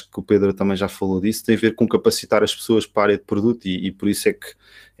 que acho que o Pedro também já falou disso, tem a ver com capacitar as pessoas para a área de produto, e por isso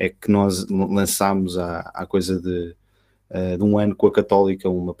é que nós lançámos há coisa de um ano com a Católica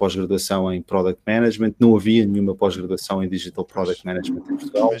uma pós-graduação em Product Management. Não havia nenhuma pós-graduação em Digital Product Management em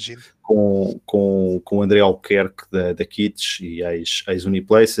Portugal, com o André Albuquerque da Kits e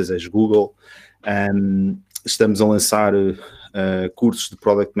ex-Uniplaces, ex-Google. Estamos a lançar cursos de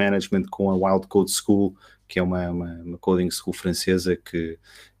Product Management com a Wild Code School, que é uma coding school francesa que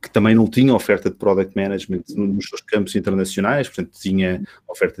também não tinha oferta de Product Management nos seus campos internacionais. Portanto, tinha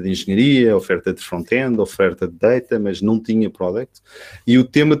oferta de engenharia, oferta de front-end, oferta de data, mas não tinha product. E o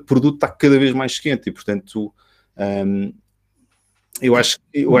tema de produto está cada vez mais quente e, portanto, eu acho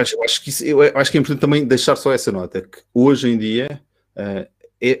que é importante também deixar só essa nota, que hoje em dia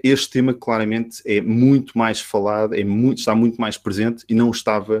este tema claramente é muito mais falado, está muito mais presente e não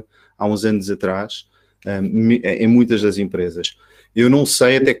estava há uns anos atrás em muitas das empresas. Eu não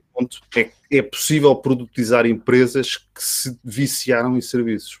sei até que ponto é possível produtizar empresas que se viciaram em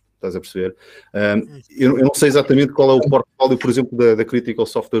serviços. Estás a perceber? Eu não sei exatamente qual é o portfólio, por exemplo, da Critical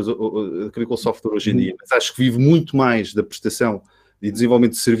Software hoje em dia, mas acho que vive muito mais da prestação e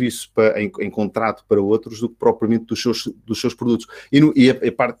desenvolvimento de serviço em contrato para outros do que propriamente dos seus produtos. E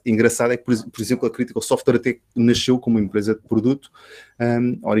a parte engraçada é que, por exemplo, a Critical Software até nasceu como uma empresa de produto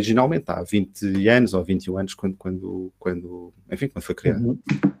originalmente há 20 anos ou 21 anos, quando foi criada.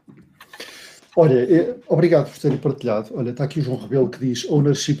 Olha, obrigado por terem partilhado. Olha, está aqui o João Rebelo que diz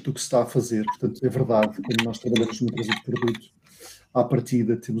ownership do que se está a fazer. Portanto, é verdade, quando nós trabalhamos numa empresa de produto, à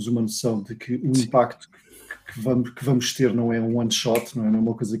partida temos uma noção de que o impacto que vamos ter não é um one shot, não é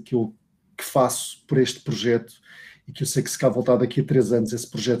uma coisa que eu faço por este projeto e que eu sei que se cá voltar daqui a 3 anos esse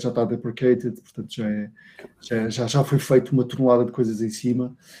projeto já está deprecated, portanto já foi feito uma tonelada de coisas em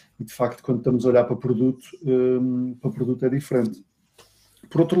cima, e de facto quando estamos a olhar para produto é diferente.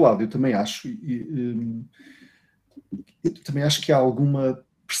 Por outro lado, eu também acho que há alguma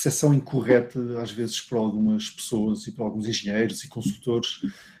percepção incorreta às vezes por algumas pessoas e por alguns engenheiros e consultores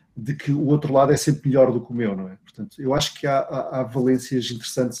de que o outro lado é sempre melhor do que o meu, não é? Portanto, eu acho que há valências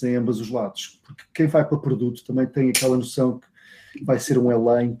interessantes em ambos os lados, porque quem vai para produto também tem aquela noção que vai ser um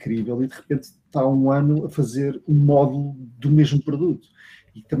LA incrível e de repente está há um ano a fazer um módulo do mesmo produto.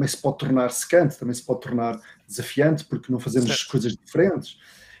 E também se pode tornar secante, também se pode tornar desafiante, porque não fazemos coisas diferentes.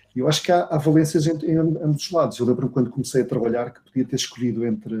 E eu acho que há valências em ambos os lados. Eu lembro-me quando comecei a trabalhar que podia ter escolhido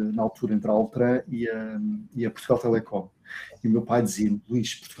na altura entre a Altran e a Portugal Telecom. E o meu pai dizia-me: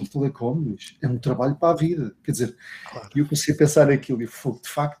 Luís, Portugal Telecom, Luís, é um trabalho para a vida. Quer dizer, e eu comecei a pensar naquilo e de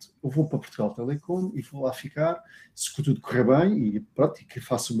facto, eu vou para Portugal Telecom e vou lá ficar, se tudo correr bem, e pronto, e que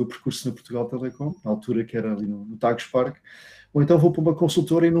faço o meu percurso na Portugal Telecom, na altura que era ali no Tagus Park, ou então vou para uma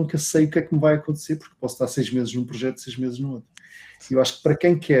consultora e nunca sei o que é que me vai acontecer, porque posso estar 6 meses num projeto, 6 meses no outro. E eu acho que para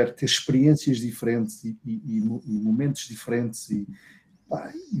quem quer ter experiências diferentes e momentos diferentes e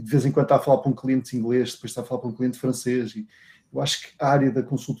de vez em quando está a falar para um cliente inglês, depois está a falar para um cliente francês, e eu acho que a área da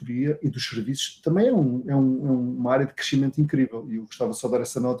consultoria e dos serviços também é uma área de crescimento incrível, e eu gostava só de dar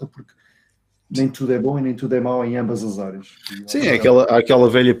essa nota porque nem tudo é bom e nem tudo é mau em ambas as áreas. Sim, é aquela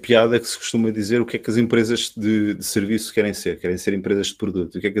velha piada que se costuma dizer: o que é que as empresas de serviço querem ser? Querem ser empresas de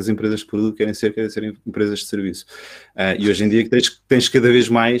produto. O que é que as empresas de produto querem ser? Querem ser empresas de serviço. E hoje em dia tens cada vez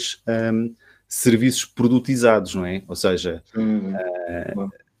mais serviços produtizados, não é? Ou seja, a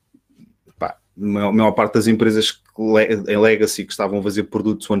maior parte das empresas em legacy que estavam a fazer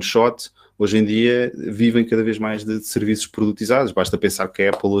produtos one shot, hoje em dia vivem cada vez mais de serviços produtizados. Basta pensar que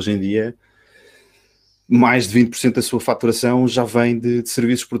a Apple hoje em dia, mais de 20% da sua faturação já vem de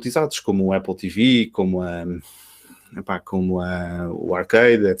serviços produtizados, como o Apple TV, como o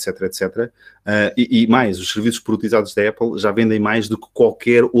Arcade, etc. E mais, os serviços produtizados da Apple já vendem mais do que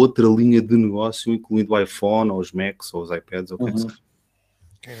qualquer outra linha de negócio, incluindo o iPhone, ou os Macs, ou os iPads, ou o que seja.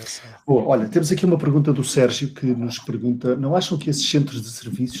 Bom, olha, temos aqui uma pergunta do Sérgio que nos pergunta: não acham que esses centros de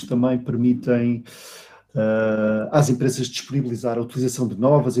serviços também permitem às empresas disponibilizar a utilização de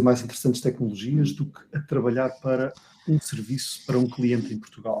novas e mais interessantes tecnologias do que a trabalhar para um serviço para um cliente em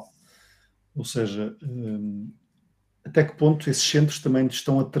Portugal? Ou seja, até que ponto esses centros também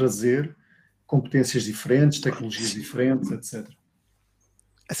estão a trazer competências diferentes, tecnologias diferentes, etc.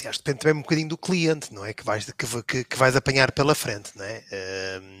 Assim, acho que depende também um bocadinho do cliente, não é? Que vais apanhar pela frente, não é?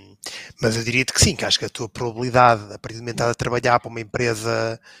 Mas eu diria-te que sim, que acho que a tua probabilidade, a partir do momento de estar a trabalhar para uma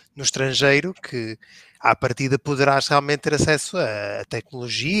empresa no estrangeiro, que à partida poderás realmente ter acesso à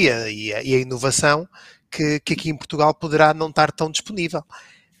tecnologia e à inovação que aqui em Portugal poderá não estar tão disponível.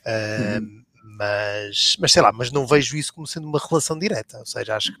 mas sei lá, mas não vejo isso como sendo uma relação direta, ou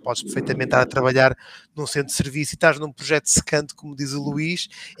seja, acho que podes perfeitamente estar a trabalhar num centro de serviço e estás num projeto secante, como diz o Luís,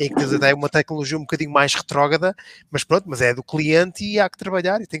 em que tens até uma tecnologia um bocadinho mais retrógrada, mas pronto, mas é do cliente e há que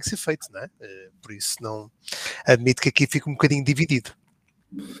trabalhar e tem que ser feito, não é? Por isso não admito que aqui fica um bocadinho dividido.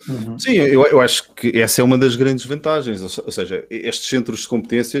 Sim, eu acho que essa é uma das grandes vantagens, ou seja, estes centros de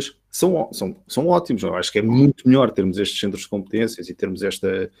competências são ótimos. Eu acho que é muito melhor termos estes centros de competências e termos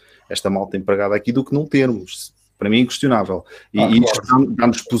esta malta empregada aqui do que não termos. Para mim é inquestionável. E isto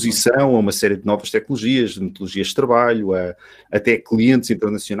dá-nos exposição a uma série de novas tecnologias, de metodologias de trabalho, até clientes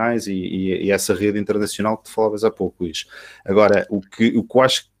internacionais e essa rede internacional que tu falavas há pouco, Luís. Agora, o que eu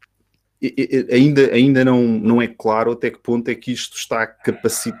acho ainda não é claro até que ponto é que isto está a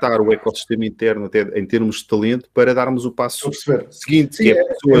capacitar o ecossistema interno, até em termos de talento, para darmos o passo seguinte, que é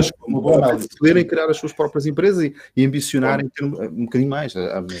pessoas poderem criar as suas próprias empresas e ambicionarem ter um bocadinho mais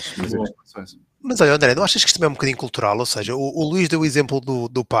nas instalações. Mas olha, André, não achas que isto também é um bocadinho cultural? Ou seja, o Luís deu o exemplo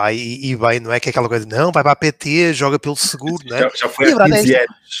do pai e bem, não é? Que é aquela coisa, não, vai para a PT, joga pelo seguro, não é? Já foi há 15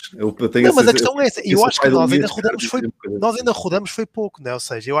 anos. Não, mas a questão é essa. Eu acho que nós ainda rodamos foi pouco, não é? Ou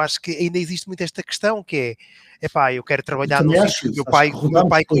seja, eu acho que ainda existe muito esta questão que é, epá, eu quero trabalhar no sítio que o meu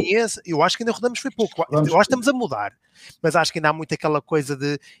pai conhece. Eu acho que ainda rodamos foi pouco. Eu acho que estamos a mudar. Mas acho que ainda há muito aquela coisa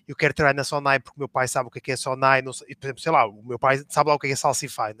de eu quero trabalhar na Sonai porque o meu pai sabe o que é Sonai, não sei, por exemplo, sei lá, o meu pai sabe lá o que é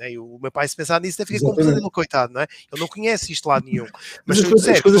Salsify, né? E o meu pai, se pensar nisso, fica com um coitado, não é? Ele não conhece isto lá nenhum. Mas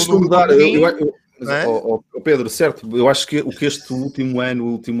as coisas estão a mudar. Pedro, certo, eu acho que o que este último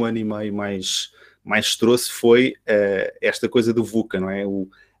ano e meio mais trouxe foi esta coisa do VUCA, não é?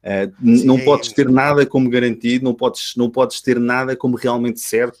 Não podes ter nada como garantido, não podes ter nada como realmente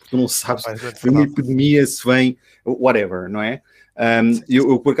certo, porque tu não sabes se uma epidemia, se vem, whatever, não é?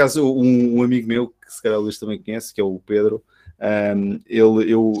 Eu por acaso, um amigo meu, que se calhar o Luís também conhece, que é o Pedro,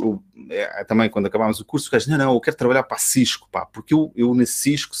 também quando acabámos o curso, o gajo, não, eu quero trabalhar para a Cisco, pá, porque eu na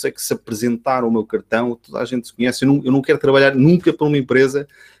Cisco sei que se apresentar o meu cartão, toda a gente se conhece, eu não quero trabalhar nunca para uma empresa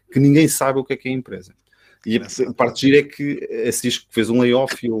que ninguém sabe o que é a empresa. E a parte de gira é que a Cisco fez um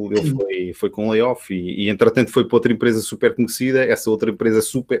layoff, ele foi com um layoff e entretanto foi para outra empresa super conhecida, essa outra empresa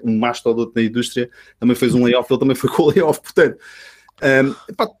um mastodonte da indústria também fez um layoff, ele também foi com o layoff, portanto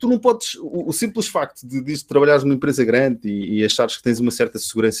tu não podes, o simples facto de trabalhares numa empresa grande e achares que tens uma certa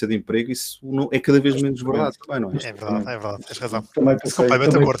segurança de emprego, isso não, é cada vez menos verdade também, não é? É verdade, tens razão.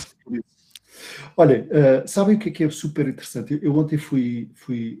 Completamente de acordo. Olha, sabem o que é super interessante? Eu ontem fui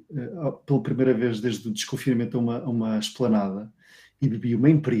pela primeira vez desde o desconfinamento a uma esplanada e bebi uma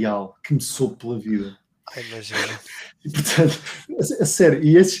Imperial que me soube pela vida. Ai, imagina. E, portanto, a sério,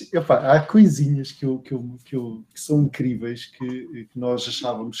 e há coisinhas que são incríveis que nós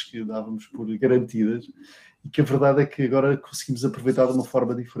achávamos que dávamos por garantidas e que a verdade é que agora conseguimos aproveitar de uma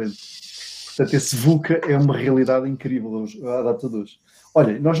forma diferente. Portanto, esse VUCA é uma realidade incrível hoje, à data de hoje.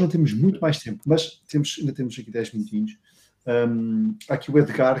 Olha, nós não temos muito mais tempo, mas ainda temos aqui 10 minutinhos. Há aqui o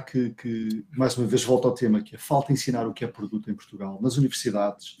Edgar que mais uma vez volta ao tema, que é falta ensinar o que é produto em Portugal, nas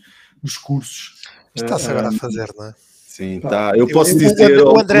universidades, nos cursos. Está-se agora a fazer, não é? Sim, tá. Eu posso dizer...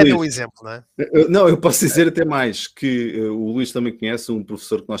 O André deu o exemplo, não é? Não, eu posso dizer até mais, que o Luís também conhece um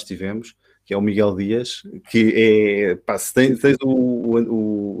professor que nós tivemos, que é o Miguel Dias, que é, pá, se tens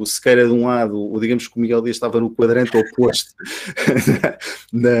o Sequeira de um lado, digamos que o Miguel Dias estava no quadrante oposto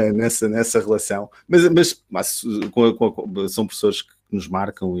nessa relação, mas são professores que nos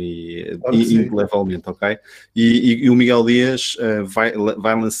marcam indelevelmente, ok? E o Miguel Dias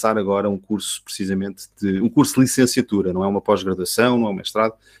vai lançar agora um curso, precisamente, um curso de licenciatura, não é uma pós-graduação, não é um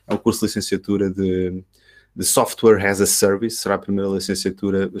mestrado, é um curso de licenciatura de Software as a Service, será a primeira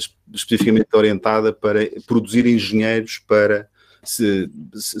licenciatura especificamente orientada para produzir engenheiros para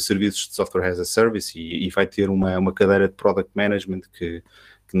serviços de Software as a Service e vai ter uma cadeira de Product Management que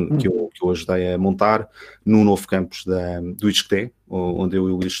eu ajudei a montar no novo campus do ISCTE, onde eu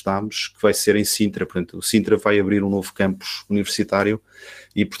e o Luís estamos, que vai ser em Sintra. Portanto, o Sintra vai abrir um novo campus universitário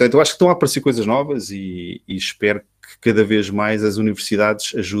e, portanto, eu acho que estão a aparecer coisas novas e espero que cada vez mais as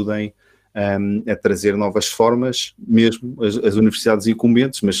universidades ajudem a trazer novas formas, mesmo as universidades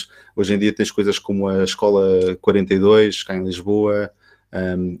incumbentes, mas hoje em dia tens coisas como a Escola 42, cá em Lisboa,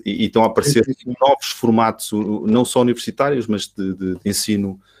 e estão a aparecer novos formatos, não só universitários, mas de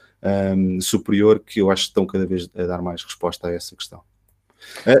ensino superior, que eu acho que estão cada vez a dar mais resposta a essa questão.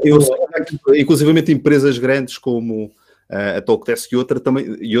 Inclusivamente empresas grandes como a Talkdesk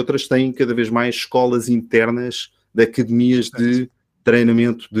e outras têm cada vez mais escolas internas de academias de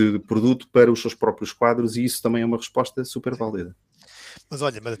treinamento de produto para os seus próprios quadros, e isso também é uma resposta super válida. Mas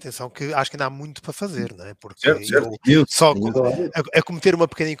olha, mas atenção que acho que ainda há muito para fazer, não é? Porque certo. eu só a cometer uma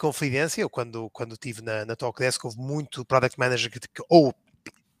pequena inconfidência, eu quando estive na Talkdesk houve muito Product Manager ou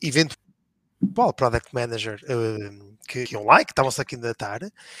eventual Product Manager que iam lá e que estavam-se a candidatar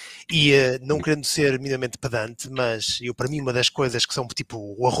e não querendo ser minimamente pedante, mas para mim uma das coisas que são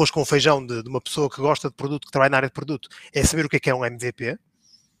tipo o arroz com feijão de uma pessoa que gosta de produto, que trabalha na área de produto, é saber o que é um MVP.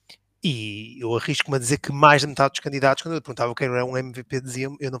 E eu arrisco-me a dizer que mais da metade dos candidatos, quando eu perguntava o que era um MVP,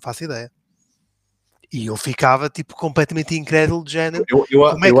 diziam eu não faço ideia. E eu ficava tipo completamente incrédulo de género. Eu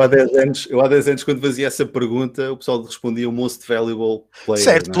há 10 anos, quando fazia essa pergunta, o pessoal respondia o Most Valuable Player.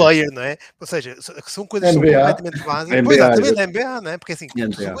 Certo, não é? Player, não é? Ou seja, são coisas que são completamente básicas. Pois, exatamente, da NBA, não é? Porque assim, são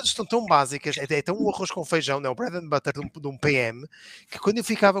coisas que estão tão básicas, é tão um arroz com feijão, não é? O bread and butter de um PM, que quando eu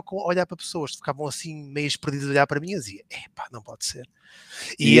ficava a olhar para pessoas que ficavam assim meio perdidas a olhar para mim, eu dizia, epá, não pode ser.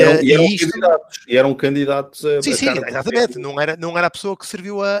 E eram candidatos a sim, exatamente. Não era a pessoa que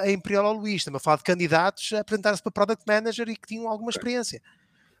serviu a Imperial ao Luís. Estamos a falar de candidatos a apresentar-se para Product Manager e que tinham alguma experiência.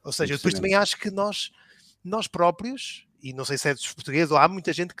 Ou seja, eu depois também acho que nós próprios, e não sei se é dos portugueses, ou há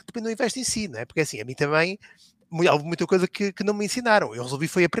muita gente que também não investe em si, não é? Porque assim, a mim também houve muita coisa que não me ensinaram. Eu resolvi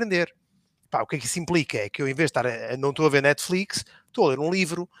foi aprender. Pá, o que é que isso implica? É que eu, em vez de não estou a ver Netflix, estou a ler um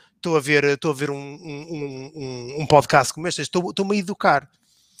livro, estou a ver um podcast como este, estou-me a educar.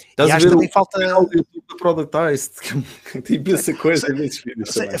 Estás e acho que também falta o Productized, tipo essa coisa.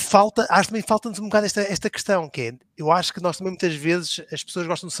 Acho que também falta-nos um bocado esta questão, que é, eu acho que nós também muitas vezes as pessoas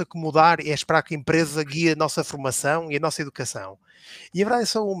gostam de se acomodar e é esperar que a empresa guie a nossa formação e a nossa educação. E a verdade é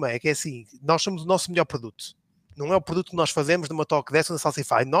só uma, é que é assim, nós somos o nosso melhor produto. Não é o produto que nós fazemos numa Talkdesk ou na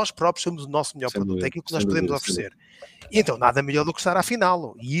Salsify. Nós próprios somos o nosso melhor produto. É aquilo que nós podemos oferecer. E então, nada melhor do que estar à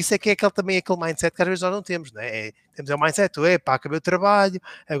final. E isso é que é também aquele mindset que às vezes nós não temos. Não é? Temos o mindset, acabei o trabalho,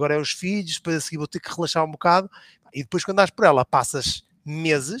 agora é os filhos, depois a seguir vou ter que relaxar um bocado. E depois quando estás por ela, passas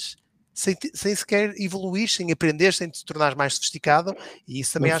meses sem sequer evoluir, sem aprender, sem te tornar mais sofisticado. E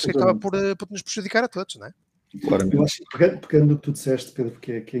isso também acho que acaba por nos prejudicar a todos, não é? Eu acho que pegando no que tu disseste, Pedro,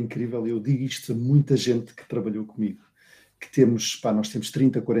 que é incrível, eu digo isto a muita gente que trabalhou comigo, que nós temos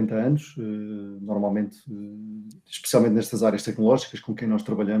 30, 40 anos, normalmente, especialmente nestas áreas tecnológicas com quem nós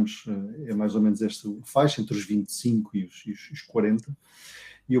trabalhamos, é mais ou menos esta faixa, entre os 25 e os 40,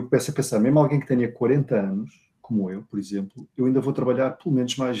 e eu começo a pensar, mesmo alguém que tenha 40 anos, como eu, por exemplo, eu ainda vou trabalhar pelo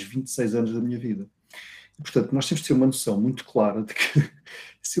menos mais 26 anos da minha vida. E, portanto, nós temos de ter uma noção muito clara de que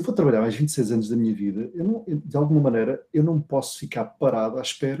se eu vou trabalhar mais 26 anos da minha vida, de alguma maneira, eu não posso ficar parado à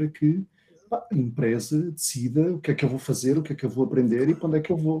espera que a empresa decida o que é que eu vou fazer, o que é que eu vou aprender e para onde é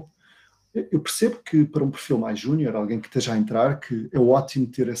que eu vou. Eu percebo que para um perfil mais júnior, alguém que esteja a entrar, que é ótimo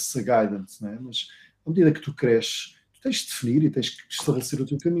ter essa guidance, não é? Mas à medida que tu cresces, tu tens de definir e tens que estabelecer o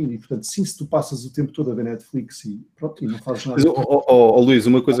teu caminho. E, portanto, sim, se tu passas o tempo todo a ver Netflix e pronto, e não fazes nada. Mas, Luís,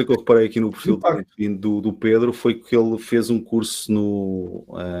 uma coisa que eu reparei aqui no perfil do Pedro foi que ele fez um curso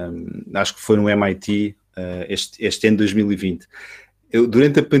acho que foi no MIT, este ano de 2020.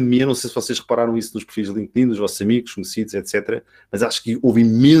 Durante a pandemia, não sei se vocês repararam isso nos perfis de LinkedIn, dos vossos amigos, conhecidos, etc. Mas acho que houve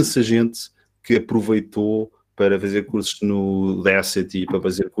imensa gente que aproveitou para fazer cursos no Udacity, para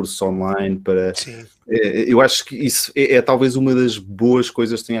fazer cursos online, eu acho que isso é talvez uma das boas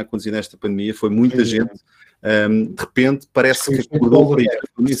coisas que tenha acontecido nesta pandemia. Foi muita gente, de repente, parece que acordou para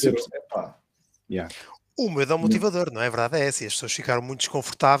isso. O medo é um motivador, não é? A verdade é essa. As pessoas ficaram muito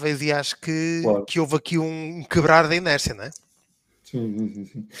desconfortáveis e acho que houve aqui um quebrar da inércia, não é?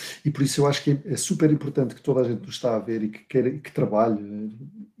 Sim. E por isso eu acho que é super importante que toda a gente nos está a ver e que trabalhe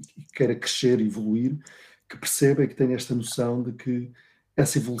e que queira crescer e evoluir, que perceba e que tenha esta noção de que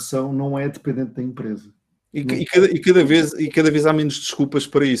essa evolução não é dependente da empresa. E cada vez há menos desculpas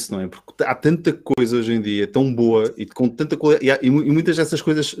para isso, não é? Porque há tanta coisa hoje em dia tão boa e com tanta qualidade, e muitas dessas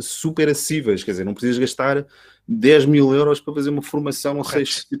coisas super acessíveis, quer dizer, não precisas gastar 10 mil euros para fazer uma formação, não sei,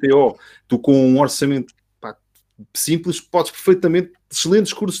 CTO. Tu com um orçamento simples, podes perfeitamente,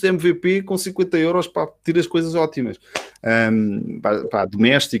 excelentes cursos de MVP com 50 euros para ter as coisas ótimas. A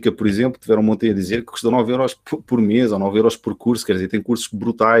doméstica, por exemplo, tiveram um monte a dizer que custa 9 euros por mês ou 9 euros por curso, quer dizer, tem cursos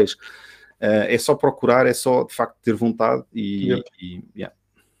brutais. É só procurar, é só de facto ter vontade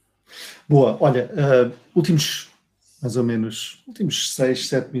Boa, olha, últimos 6,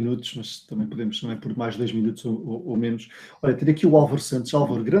 7 minutos, mas também podemos, não é por mais 2 minutos ou menos. Olha, tenho aqui o Álvaro Santos.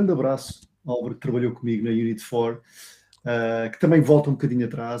 Álvaro, grande abraço. Álvaro, que trabalhou comigo na Unit 4, que também volta um bocadinho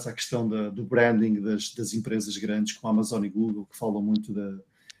atrás à questão do branding das empresas grandes, como a Amazon e Google, que falam muito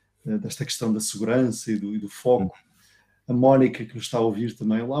desta questão da segurança e do foco. A Mónica, que nos está a ouvir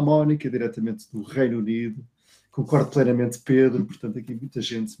também. Olá, Mónica, diretamente do Reino Unido. Concordo plenamente, Pedro. Portanto, aqui muita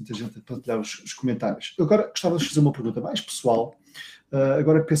gente a partilhar os comentários. Eu agora gostava de fazer uma pergunta mais pessoal,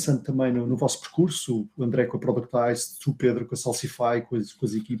 Agora pensando também no vosso percurso, o André com a Product Ice, tu Pedro com a Salsify, com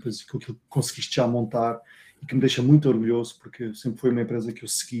as equipas e com aquilo que conseguiste já montar, e que me deixa muito orgulhoso, porque sempre foi uma empresa que eu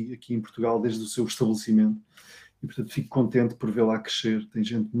segui aqui em Portugal desde o seu estabelecimento, e portanto fico contente por vê-la crescer, tem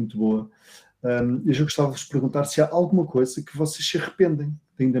gente muito boa. Eu já gostava de vos perguntar se há alguma coisa que vocês se arrependem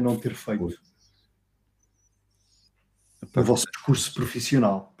de ainda não ter feito no vosso percurso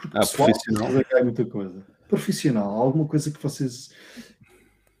profissional. Porque profissional é muita coisa. Profissional, alguma coisa que vocês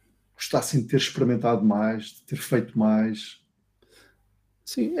gostassem de ter experimentado mais, de ter feito mais?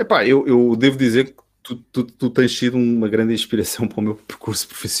 Sim, eu devo dizer que tu tens sido uma grande inspiração para o meu percurso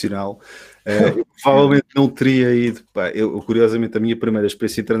profissional. Eu provavelmente não teria ido. Curiosamente, a minha primeira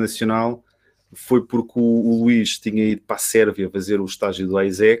experiência internacional foi porque o Luís tinha ido para a Sérvia fazer o estágio do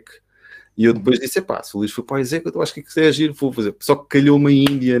ISEC, e eu depois disse, se o Luís foi para o ISEC, eu acho que é agir, vou fazer. Só que calhou-me a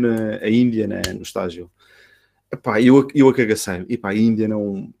Índia no estágio. Eu acagacei. A Índia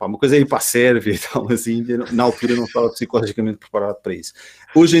não... uma coisa é ir para a Sérvia e tal, mas a Índia, na altura, não estava psicologicamente preparado para isso.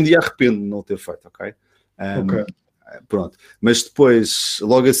 Hoje em dia arrependo de não ter feito, ok? Pronto. Mas depois,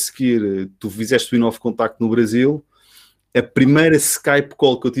 logo a seguir, tu fizeste o Inove Contacto no Brasil. A primeira Skype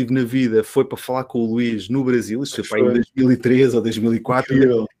call que eu tive na vida foi para falar com o Luís no Brasil. Isto foi em 2013 ou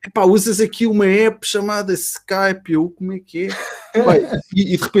 2004. Usas aqui uma app chamada Skype. Como é que é?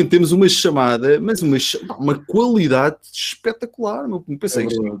 E de repente temos uma chamada, mas uma qualidade espetacular. Pensei,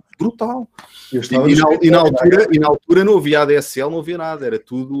 isto é brutal. E na altura não havia ADSL, não havia nada. Era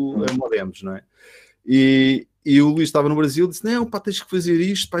tudo modems, não é? E o Luís estava no Brasil, disse, não, tens que fazer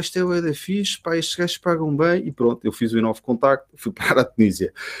isto, isto é da fixe, estes gajos pagam bem, e pronto, eu fiz o Inove Contacto, fui parar à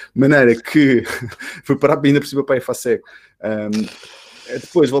Tunísia, de maneira que fui parar ainda por cima para a EFASEC.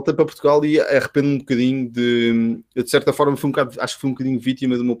 Depois voltei para Portugal e arrependo-me um bocadinho eu de certa forma acho que fui um bocadinho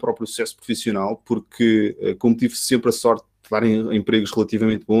vítima do meu próprio sucesso profissional, porque como tive sempre a sorte de dar em empregos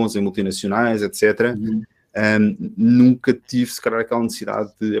relativamente bons em multinacionais, etc., nunca tive, se calhar, aquela necessidade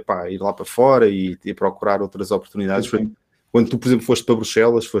de ir lá para fora e procurar outras oportunidades. Quando tu, por exemplo, foste para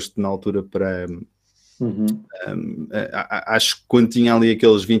Bruxelas, foste na altura para... acho que quando tinha ali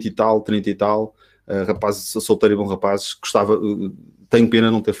aqueles 20 e tal, 30 e tal, rapazes, solteiro e bom rapazes, tenho pena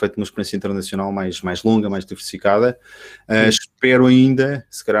de não ter feito uma experiência internacional mais longa, mais diversificada. Espero ainda,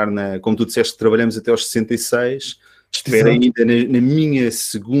 se calhar, como tu disseste, trabalhamos até aos 66, espero ainda na minha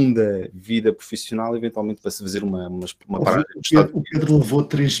segunda vida profissional, eventualmente, para se fazer uma paragem. O Pedro levou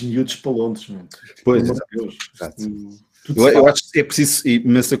 3 minutos para Londres. Não? Pois, exato. Eu acho que é preciso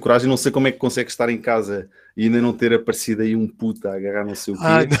imensa coragem. Não sei como é que consegue estar em casa e ainda não ter aparecido aí um puta a agarrar não sei o quê.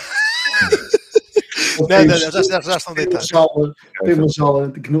 Já estão deitados. Tem uma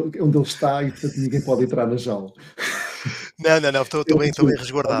jaula onde ele está e, portanto, ninguém pode entrar na jaula. Não, estou bem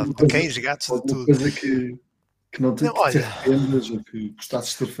resguardado. De cães, gatos, de tudo. Coisa que não te arrependas ou que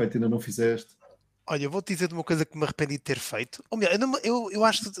gostasses de ter feito e ainda não fizeste? Olha, eu vou-te dizer de uma coisa que me arrependi de ter feito. Eu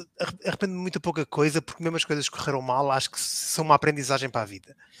acho que arrependo-me de muita pouca coisa, porque mesmo as coisas que correram mal, acho que são uma aprendizagem para a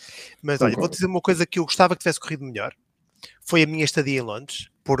vida. Mas olha, vou-te dizer uma coisa que eu gostava que tivesse corrido melhor. Foi a minha estadia em Londres,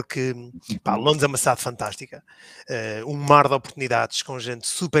 porque Londres é uma cidade fantástica, um mar de oportunidades, com gente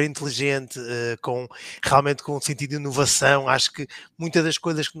super inteligente, realmente com um sentido de inovação. Acho que muitas das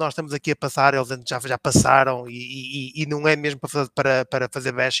coisas que nós estamos aqui a passar, eles já passaram, e não é mesmo para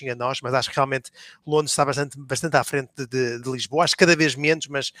fazer bashing a nós, mas acho que realmente Londres está bastante à frente de Lisboa. Acho que cada vez menos,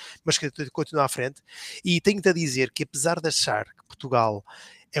 mas continua à frente. E tenho-te a dizer que, apesar de achar que Portugal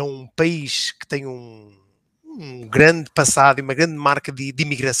é um país que tem um grande passado e uma grande marca de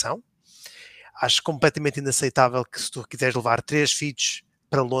imigração, acho completamente inaceitável que, se tu quiseres levar 3 filhos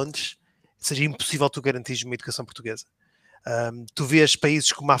para Londres, seja impossível tu garantires uma educação portuguesa. Tu vês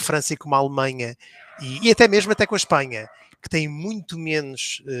países como a França e como a Alemanha, e até mesmo com a Espanha, que têm muito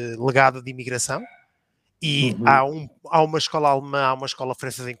menos legado de imigração, e há uma escola alemã, há uma escola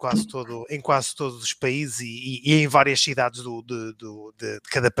francesa em quase todos os países e em várias cidades de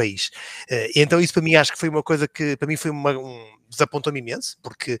cada país. Então isso para mim acho que foi uma coisa que para mim foi desapontou-me imenso,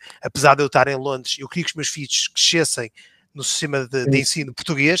 porque apesar de eu estar em Londres, eu queria que os meus filhos crescessem no sistema de ensino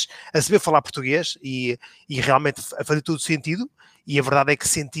português, a saber falar português e realmente a fazer todo sentido, e a verdade é que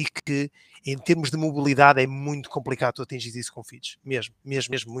senti que em termos de mobilidade é muito complicado tu atingir isso com filhos,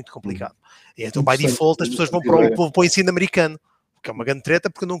 mesmo muito complicado. Então, by default, as pessoas vão para o ensino americano, que é uma grande treta,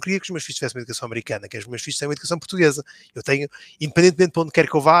 porque eu não queria que os meus filhos tivessem uma educação americana, que os meus filhos tenham uma educação portuguesa. Eu tenho, independentemente de onde quer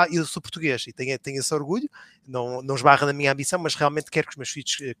que eu vá, eu sou português e tenho esse orgulho, não esbarra na minha ambição, mas realmente quero que os meus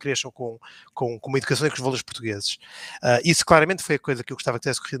filhos cresçam com uma educação e com os valores portugueses. Isso claramente foi a coisa que eu gostava que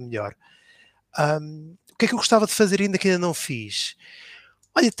tivesse corrido melhor. O que é que eu gostava de fazer ainda que ainda não fiz?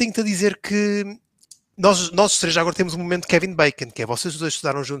 Olha, tenho-te a dizer que Nós três agora temos um momento de Kevin Bacon, que é vocês dois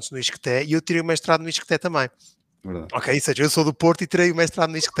estudaram juntos no ISCTE e eu tirei o mestrado no ISCTE também. Verdade. Ok, ou seja, eu sou do Porto e tirei o mestrado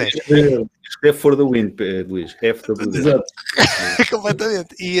no ISCTE. É for the win, Luís. Exato.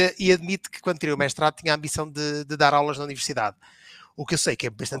 Completamente. E admito que quando tirei o mestrado tinha a ambição de dar aulas na universidade. O que eu sei que é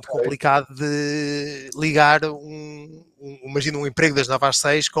bastante complicado de ligar imagina um emprego das 9 às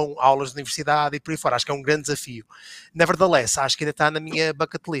 6 com aulas de universidade e por aí fora. Acho que é um grande desafio. Nevertheless, acho que ainda está na minha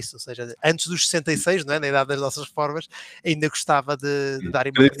bucket list. Ou seja, antes dos 66, não é? Na idade das nossas reformas, ainda gostava de dar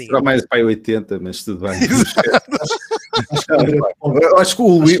uma perninha. Será mais para 80, mas tudo bem. Acho que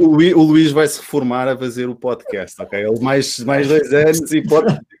o Luís vai se reformar a fazer o podcast, ok? Ele mais 2 anos e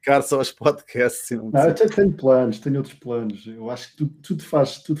pode dedicar só aos podcasts. Não, eu tenho planos, tenho outros planos. Eu acho que tudo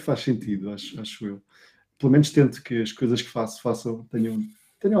faz sentido, acho eu. Pelo menos tento que as coisas que façam tenham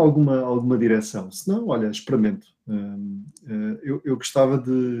alguma direção. Se não, olha, experimento. Eu gostava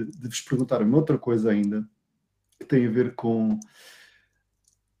de vos perguntar uma outra coisa ainda, que tem a ver com...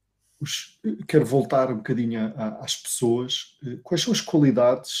 Quero voltar um bocadinho às pessoas. Quais são as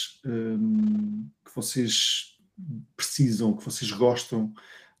qualidades que vocês precisam, que vocês gostam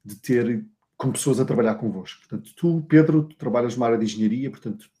de ter com pessoas a trabalhar convosco? Portanto, tu, Pedro, tu trabalhas numa área de engenharia,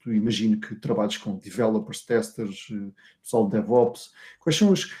 portanto, tu imagino que trabalhes com developers, testers, pessoal de DevOps.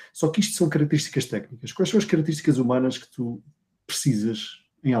 Só que isto são características técnicas. Quais são as características humanas que tu precisas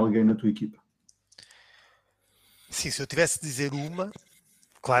em alguém na tua equipa? Sim, se eu tivesse de dizer uma,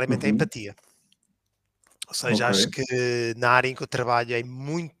 claramente é empatia. Ou seja, acho que na área em que eu trabalho é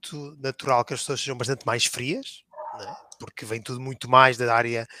muito natural que as pessoas sejam bastante mais frias, né? Porque vem tudo muito mais da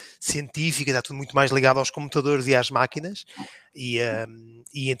área científica, está tudo muito mais ligado aos computadores e às máquinas, e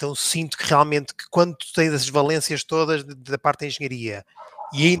então sinto que realmente que quando tu tens as valências todas da parte da engenharia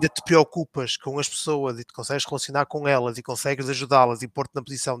e ainda te preocupas com as pessoas e te consegues relacionar com elas e consegues ajudá-las e pôr-te na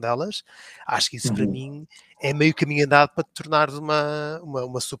posição delas, acho que isso para mim é meio caminho andado para te tornares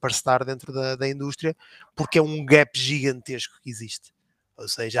uma superstar dentro da indústria, porque é um gap gigantesco que existe. Ou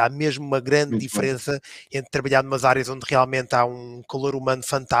seja, há mesmo uma grande diferença entre trabalhar numas áreas onde realmente há um calor humano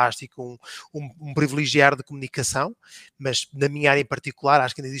fantástico, um privilegiar de comunicação, mas na minha área em particular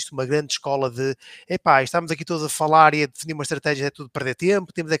acho que ainda existe uma grande escola de estamos aqui todos a falar e a definir uma estratégia, é tudo perder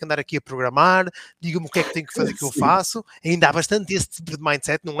tempo, temos é que andar aqui a programar, diga-me o que é que tenho que fazer que eu faço. Ainda há bastante esse tipo de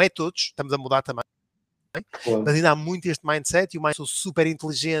mindset, não é todos, estamos a mudar também. Claro. Mas ainda há muito este mindset e o mais sou super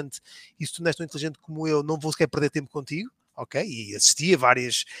inteligente e se tu não és tão inteligente como eu, não vou sequer perder tempo contigo. Ok, e assisti a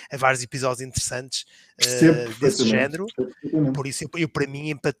vários episódios interessantes desse género. Por isso, eu para mim,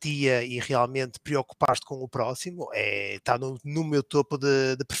 empatia e realmente preocupar-te com o próximo está no meu topo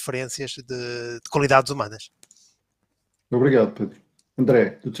de preferências de qualidades humanas. Obrigado, Pedro.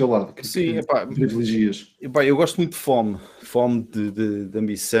 André, do teu lado, que privilegias? Eu gosto muito de fome de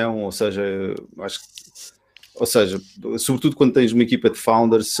ambição, ou seja, sobretudo quando tens uma equipa de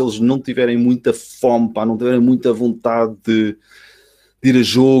founders, se eles não tiverem muita fome, não tiverem muita vontade de ir a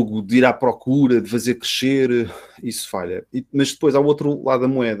jogo, de ir à procura, de fazer crescer, isso falha. Mas depois há o outro lado da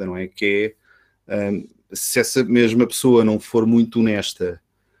moeda, não é? Que é, se essa mesma pessoa não for muito honesta,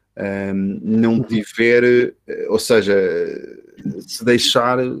 não tiver, ou seja, se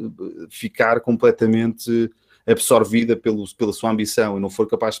deixar ficar completamente absorvida pela sua ambição e não for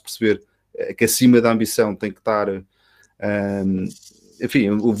capaz de perceber que acima da ambição tem que estar, enfim,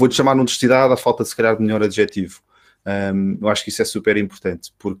 eu vou-te chamar de honestidade, a falta de se calhar de melhor adjetivo. Eu acho que isso é super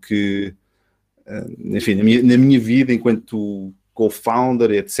importante, porque, enfim, na minha vida, enquanto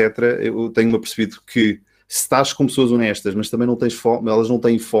co-founder, etc., eu tenho-me apercebido que se estás com pessoas honestas, mas também não tens fome, elas não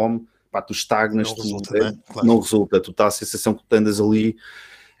têm fome, tu estagnas, não resulta, tu estás a sensação que tu andas ali,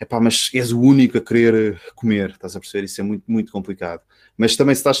 mas és o único a querer comer, estás a perceber? Isso é muito, muito complicado. Mas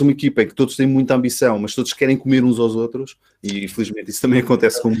também se estás numa equipa em que todos têm muita ambição, mas todos querem comer uns aos outros, e infelizmente isso também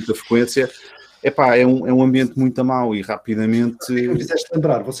acontece com muita frequência, é um ambiente muito mau e rapidamente... Me fizeste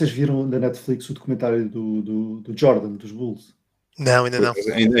lembrar, vocês viram da Netflix o documentário do Jordan, dos Bulls? Não, ainda não.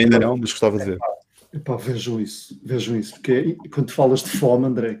 Ainda não, mas gostava de ver. Vejam isso, porque quando falas de fome,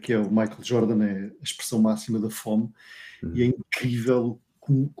 André, que é o Michael Jordan, é a expressão máxima da fome, e é incrível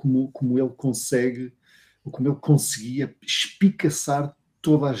como ele consegue, ou como ele conseguia espicaçar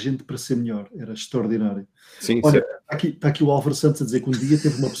toda a gente para ser melhor. Era extraordinário. Sim, olha, está aqui o Álvaro Santos a dizer que um dia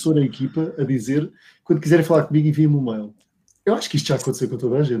teve uma pessoa na equipa a dizer, quando quiserem falar comigo, enviem-me um mail. Eu acho que isto já aconteceu com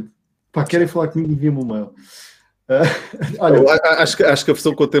toda a gente. Querem falar comigo, enviem-me um mail. Olha, acho que a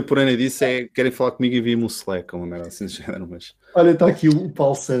versão contemporânea disso é querem falar comigo e enviem-me um Slack, ou não assim de género, mas... Olha, está aqui o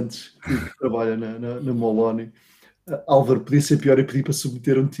Paulo Santos, que trabalha na Moloni. Álvaro, podia ser pior e pedir para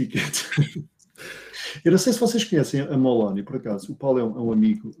submeter um ticket. Eu não sei se vocês conhecem a Moloni, por acaso. O Paulo é um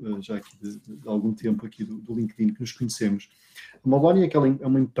amigo, já aqui de algum tempo, aqui do LinkedIn, que nos conhecemos. A Moloni é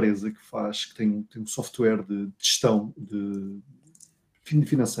uma empresa que tem um software de gestão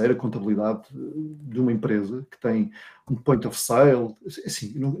financeira, contabilidade de uma empresa que tem um point of sale.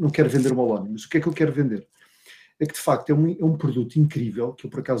 Assim, não quero vender uma Moloni, mas o que é que eu quero vender? É que, de facto, é um produto incrível, que eu,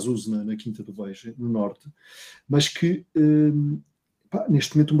 por acaso, uso na Quinta do Beijo, no Norte, mas que,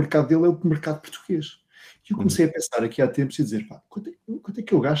 neste momento, o mercado dele é o mercado português. E eu comecei a pensar aqui há tempos e dizer, quanto é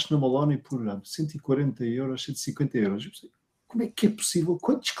que eu gasto na Moloni por ano? 140 euros, 150 euros. Eu pensei, como é que é possível?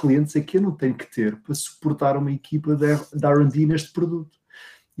 Quantos clientes é que eu não tenho que ter para suportar uma equipa de R&D neste produto?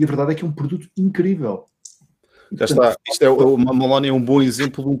 E a verdade é que é um produto incrível. Já está. A Moloni é um bom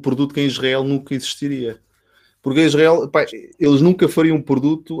exemplo de um produto que em Israel nunca existiria. Porque em Israel, eles nunca fariam um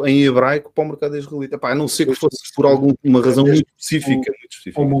produto em hebraico para o mercado israelita. A não ser que fosse por alguma razão muito específica.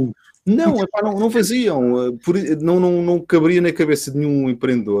 Não faziam. Não caberia na cabeça de nenhum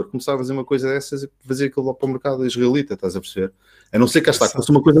empreendedor começar a fazer uma coisa dessas e fazer aquilo para o mercado israelita, estás a perceber? A não ser que fosse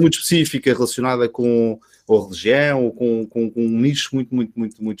uma coisa muito específica relacionada com a religião ou com um nicho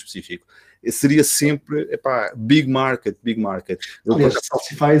muito específico. Seria sempre, big market. Aliás, a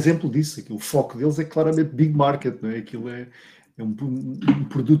Salsify é exemplo disso. O foco deles é claramente big market, não é? Aquilo é um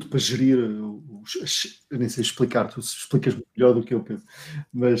produto para gerir. Eu nem sei explicar, tu explicas melhor do que eu, Pedro.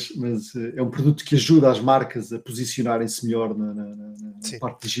 Mas é um produto que ajuda as marcas a posicionarem-se melhor na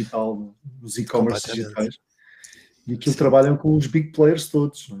parte digital, nos e-commerce digitais. E aquilo trabalham com os big players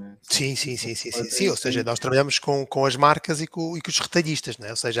todos, não é? Sim. Ou seja, nós trabalhamos com as marcas e com os retalhistas, não é?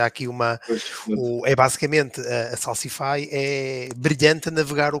 Ou seja, há aqui é basicamente a Salsify é brilhante a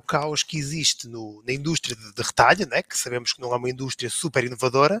navegar o caos que existe na indústria de retalho, não é? Que sabemos que não é uma indústria super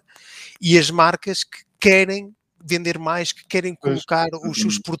inovadora, e as marcas que querem vender mais, que querem colocar os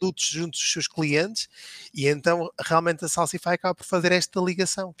seus produtos junto dos seus clientes, e então realmente a Salsify acaba por fazer esta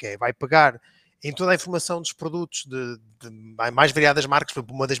ligação, que vai pegar em toda a informação dos produtos de mais variadas marcas.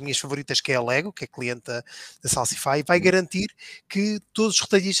 Uma das minhas favoritas, que é a Lego, que é cliente da Salsify, vai garantir que todos os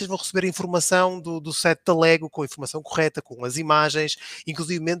retalhistas vão receber a informação do set da Lego, com a informação correta, com as imagens.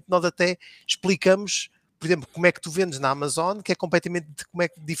 Inclusive, nós até explicamos, por exemplo, como é que tu vendes na Amazon, que é completamente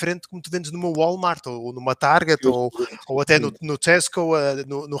diferente de como tu vendes numa Walmart, ou numa Target, ou até no Tesco,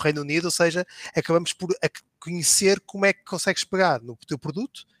 no Reino Unido. Ou seja, acabamos por conhecer como é que consegues pegar no teu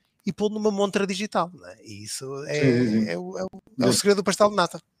produto e pô-lo numa montra digital, não é? E isso é o segredo do pastel de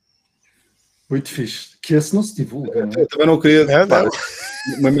nata. Muito fixe. Que esse não se divulga, não é? Eu também não queria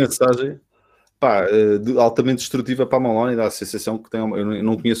uma mensagem altamente destrutiva para a Moloni, dá a sensação que eu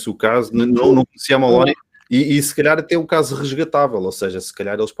não conheço o caso, não conhecia a Moloni, e se calhar até um caso resgatável, ou seja, se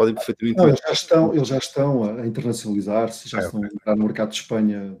calhar eles podem perfeitamente... Não, eles já estão a internacionalizar-se, já estão a entrar no mercado de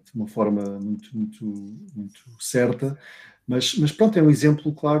Espanha de uma forma muito certa. Mas pronto, é um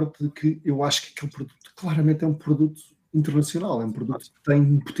exemplo claro de que eu acho que aquele produto claramente é um produto internacional, é um produto que tem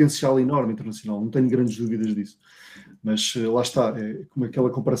um potencial enorme internacional, não tenho grandes dúvidas disso. Mas lá está, é como aquela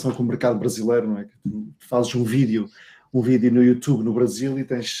comparação com o mercado brasileiro, não é? Que tu fazes um vídeo no YouTube no Brasil e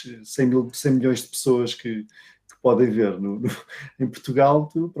tens 100 milhões de pessoas que podem ver. Em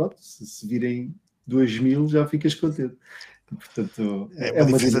Portugal, se virem 2.000 já ficas contente. Portanto, é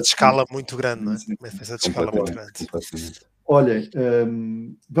uma diferença de escala muito grande, não é? Uma diferença de escala muito grande. Olhem,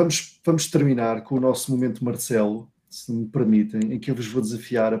 vamos terminar com o nosso momento Marcelo, se me permitem, em que eu vos vou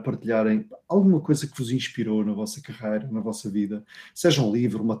desafiar a partilharem alguma coisa que vos inspirou na vossa carreira, na vossa vida, seja um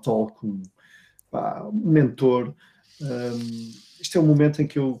livro, uma talk, um mentor. Este é um momento em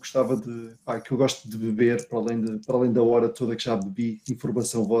que eu gostava que eu gosto de beber, para além da hora toda que já bebi,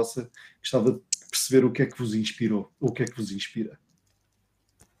 informação vossa, gostava de perceber o que é que vos inspirou, ou o que é que vos inspira.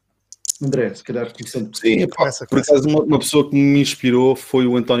 André, se calhar começando. Sim, por acaso uma pessoa que me inspirou foi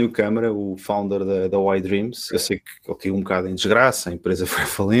o António Câmara, o founder da Y Dreams. Eu sei que ele caiu um bocado em desgraça, a empresa foi à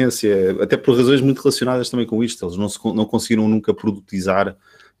falência, até por razões muito relacionadas também com isto. Eles não conseguiram nunca produtizar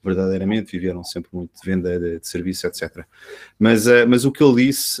verdadeiramente, viveram sempre muito de venda de serviço, etc. Mas o que ele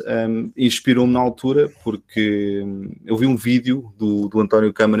disse inspirou-me na altura, porque eu vi um vídeo do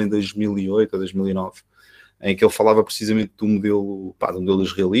António Câmara em 2008 ou 2009, em que ele falava precisamente do modelo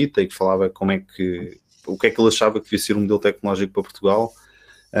israelita, e que falava o que é que ele achava que devia ser um modelo tecnológico para Portugal,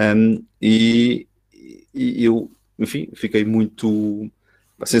 e eu, enfim, fiquei muito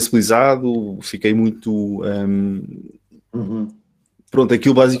sensibilizado, fiquei muito... Pronto,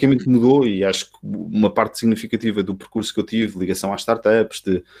 aquilo basicamente mudou, e acho que uma parte significativa do percurso que eu tive, ligação às startups,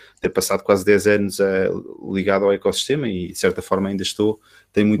 de ter passado quase 10 anos ligado ao ecossistema, e de certa forma ainda estou,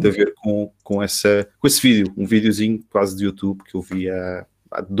 tem muito a ver com esse vídeo, um videozinho quase de YouTube que eu vi há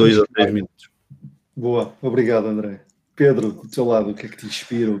 2 ou 3 minutos. Boa, obrigado, André. Pedro, do teu lado, o que é que te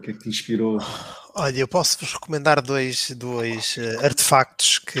inspira? O que é que te inspirou? Olha, eu posso-vos recomendar dois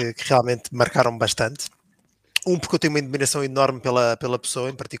artefactos que realmente marcaram bastante. Um, porque eu tenho uma admiração enorme pela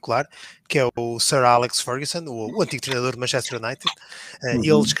pessoa em particular, que é o Sir Alex Ferguson, o antigo treinador de Manchester United.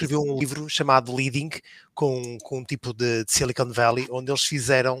 Ele escreveu um livro chamado Leading, com um tipo de Silicon Valley, onde eles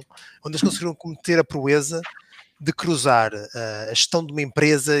conseguiram cometer a proeza de cruzar a gestão de uma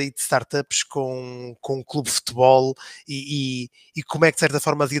empresa e de startups com um clube de futebol e como é que, de certa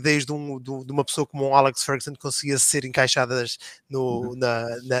forma, as ideias de uma pessoa como o Alex Ferguson conseguia ser encaixadas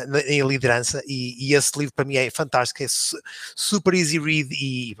em liderança, e esse livro para mim é fantástico, é super easy read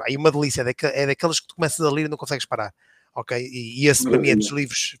e uma delícia, é daqueles que tu começas a ler e não consegues parar, ok? E esse para mim é dos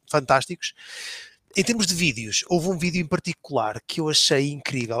livros fantásticos. Em termos de vídeos, houve um vídeo em particular que eu achei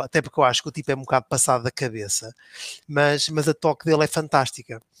incrível, até porque eu acho que o tipo é um bocado passado da cabeça, mas a toque dele é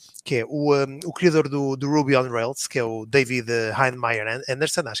fantástica, que é o criador do Ruby on Rails, que é o David Heinemeier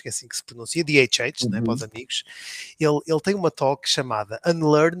Anderson, acho que é assim que se pronuncia, DHH, né, para os amigos. Ele tem uma talk chamada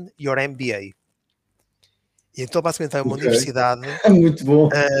Unlearn Your MBA. E então basicamente vai a uma universidade muito bom.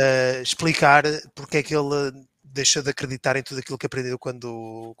 Explicar porque é que ele deixa de acreditar em tudo aquilo que aprendeu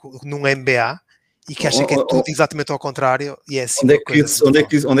num MBA, e que acha que é tudo exatamente ao contrário, e é assim. Onde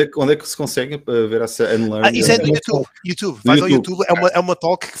é que se consegue ver essa Unlearn? Isso é no YouTube. Vais ao YouTube, é uma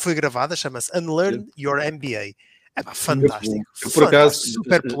talk que foi gravada, chama-se Unlearn Your MBA. É fantástico. Por acaso,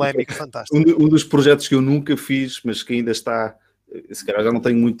 super polémico, fantástico. Um dos projetos que eu nunca fiz, mas que ainda está, se calhar já não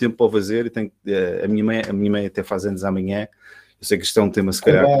tenho muito tempo para fazer, e a minha mãe até faz anos amanhã. Eu sei que isto é um tema, se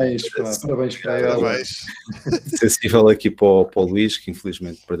calhar, parabéns para ela. Sensível aqui para o Luís, que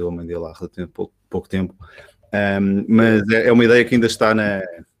infelizmente perdeu a mãe dele há relativamente pouco tempo. Mas é uma ideia que ainda está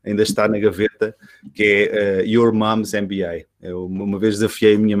na gaveta, que é Your Mom's MBA. Eu uma vez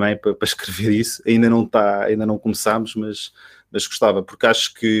desafiei a minha mãe para escrever isso, ainda não começámos, mas gostava, porque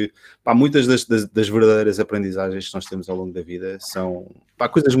acho que muitas das verdadeiras aprendizagens que nós temos ao longo da vida são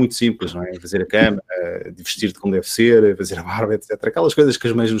coisas muito simples, não é? Fazer a cama, vestir-te como deve ser, fazer a barba, etc. Aquelas coisas que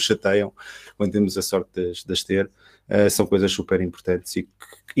as mães nos chateiam quando temos a sorte de as ter, são coisas super importantes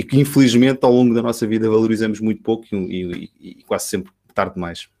e que infelizmente ao longo da nossa vida valorizamos muito pouco e quase sempre tarde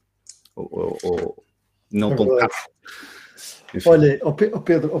demais. Ou não tão tarde. Enfim. Olha,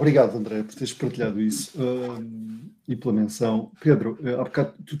 Pedro, obrigado, André, por teres partilhado isso e pela menção. Pedro, há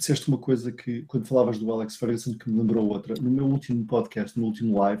bocado tu disseste uma coisa que, quando falavas do Alex Ferguson, que me lembrou outra. No meu último podcast, no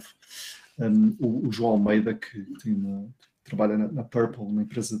último live, o João Almeida, que trabalha na Purple, uma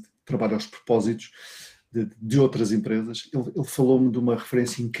empresa que trabalha aos propósitos de outras empresas, ele falou-me de uma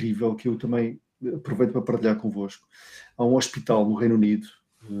referência incrível que eu também aproveito para partilhar convosco. Há um hospital no Reino Unido,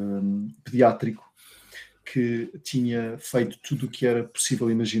 pediátrico, que tinha feito tudo o que era possível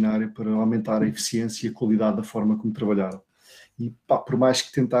imaginar para aumentar a eficiência e a qualidade da forma como trabalharam. E por mais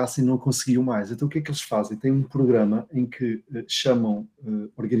que tentassem, não conseguiam mais. Então o que é que eles fazem? Tem um programa em que chamam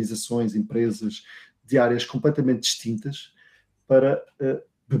organizações, empresas de áreas completamente distintas para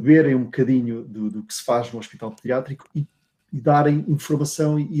beberem um bocadinho do que se faz no hospital pediátrico e darem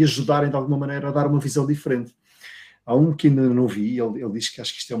informação e ajudarem de alguma maneira a dar uma visão diferente. Há um que ainda não vi, ele diz que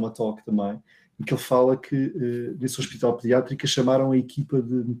acho que isto é uma talk também, em que ele fala que nesse hospital pediátrico chamaram a equipa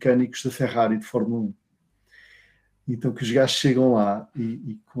de mecânicos da Ferrari de Fórmula 1. Então que os gajos chegam lá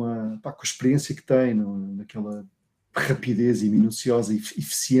e com a experiência que têm, naquela rapidez e minuciosa e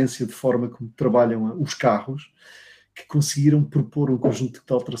eficiência de forma como trabalham os carros, que conseguiram propor um conjunto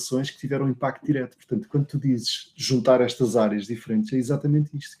de alterações que tiveram um impacto direto. Portanto, quando tu dizes juntar estas áreas diferentes, é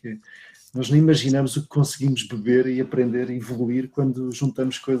exatamente isto, que é, nós nem imaginamos o que conseguimos beber e aprender e evoluir quando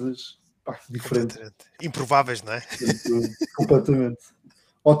juntamos coisas diferentes. Improváveis, não é? Completamente.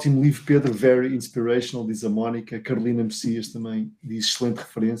 Ótimo livro, Pedro, very inspirational, diz a Mónica. Carolina Messias também diz excelente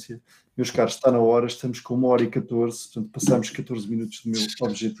referência. Meus caros, está na hora, estamos com 1h14, portanto passamos 14 minutos do meu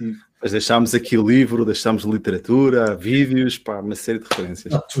objetivo. Mas deixámos aqui livro, deixámos literatura, vídeos, uma série de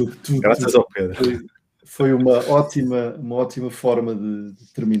referências. Tudo. Graças ao Pedro. Foi uma ótima forma de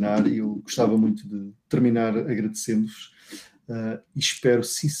terminar e eu gostava muito de terminar agradecendo-vos. E espero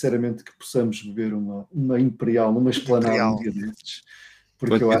sinceramente que possamos beber uma Imperial, uma esplanada um dia destes.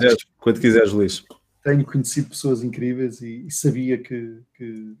 Porque quando quiseres, Luís. Tenho conhecido pessoas incríveis e sabia que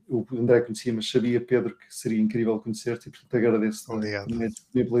o André conhecia, mas sabia, Pedro, que seria incrível conhecer-te e portanto agradeço a minha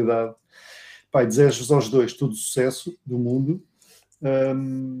disponibilidade. Desejo-vos aos dois todo o sucesso do mundo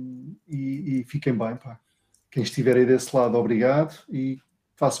e fiquem bem. Quem estiver aí desse lado, obrigado e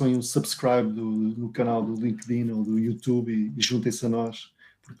façam aí um subscribe no canal do LinkedIn ou do YouTube e juntem-se a nós,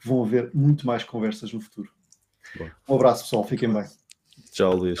 porque vão haver muito mais conversas no futuro. Bom. Um abraço, pessoal. Fiquem bem.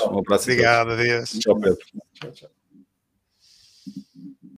 Tchau, Luís. Um abraço. Obrigado, adeus. Tchau, Pedro. Tchau, tchau.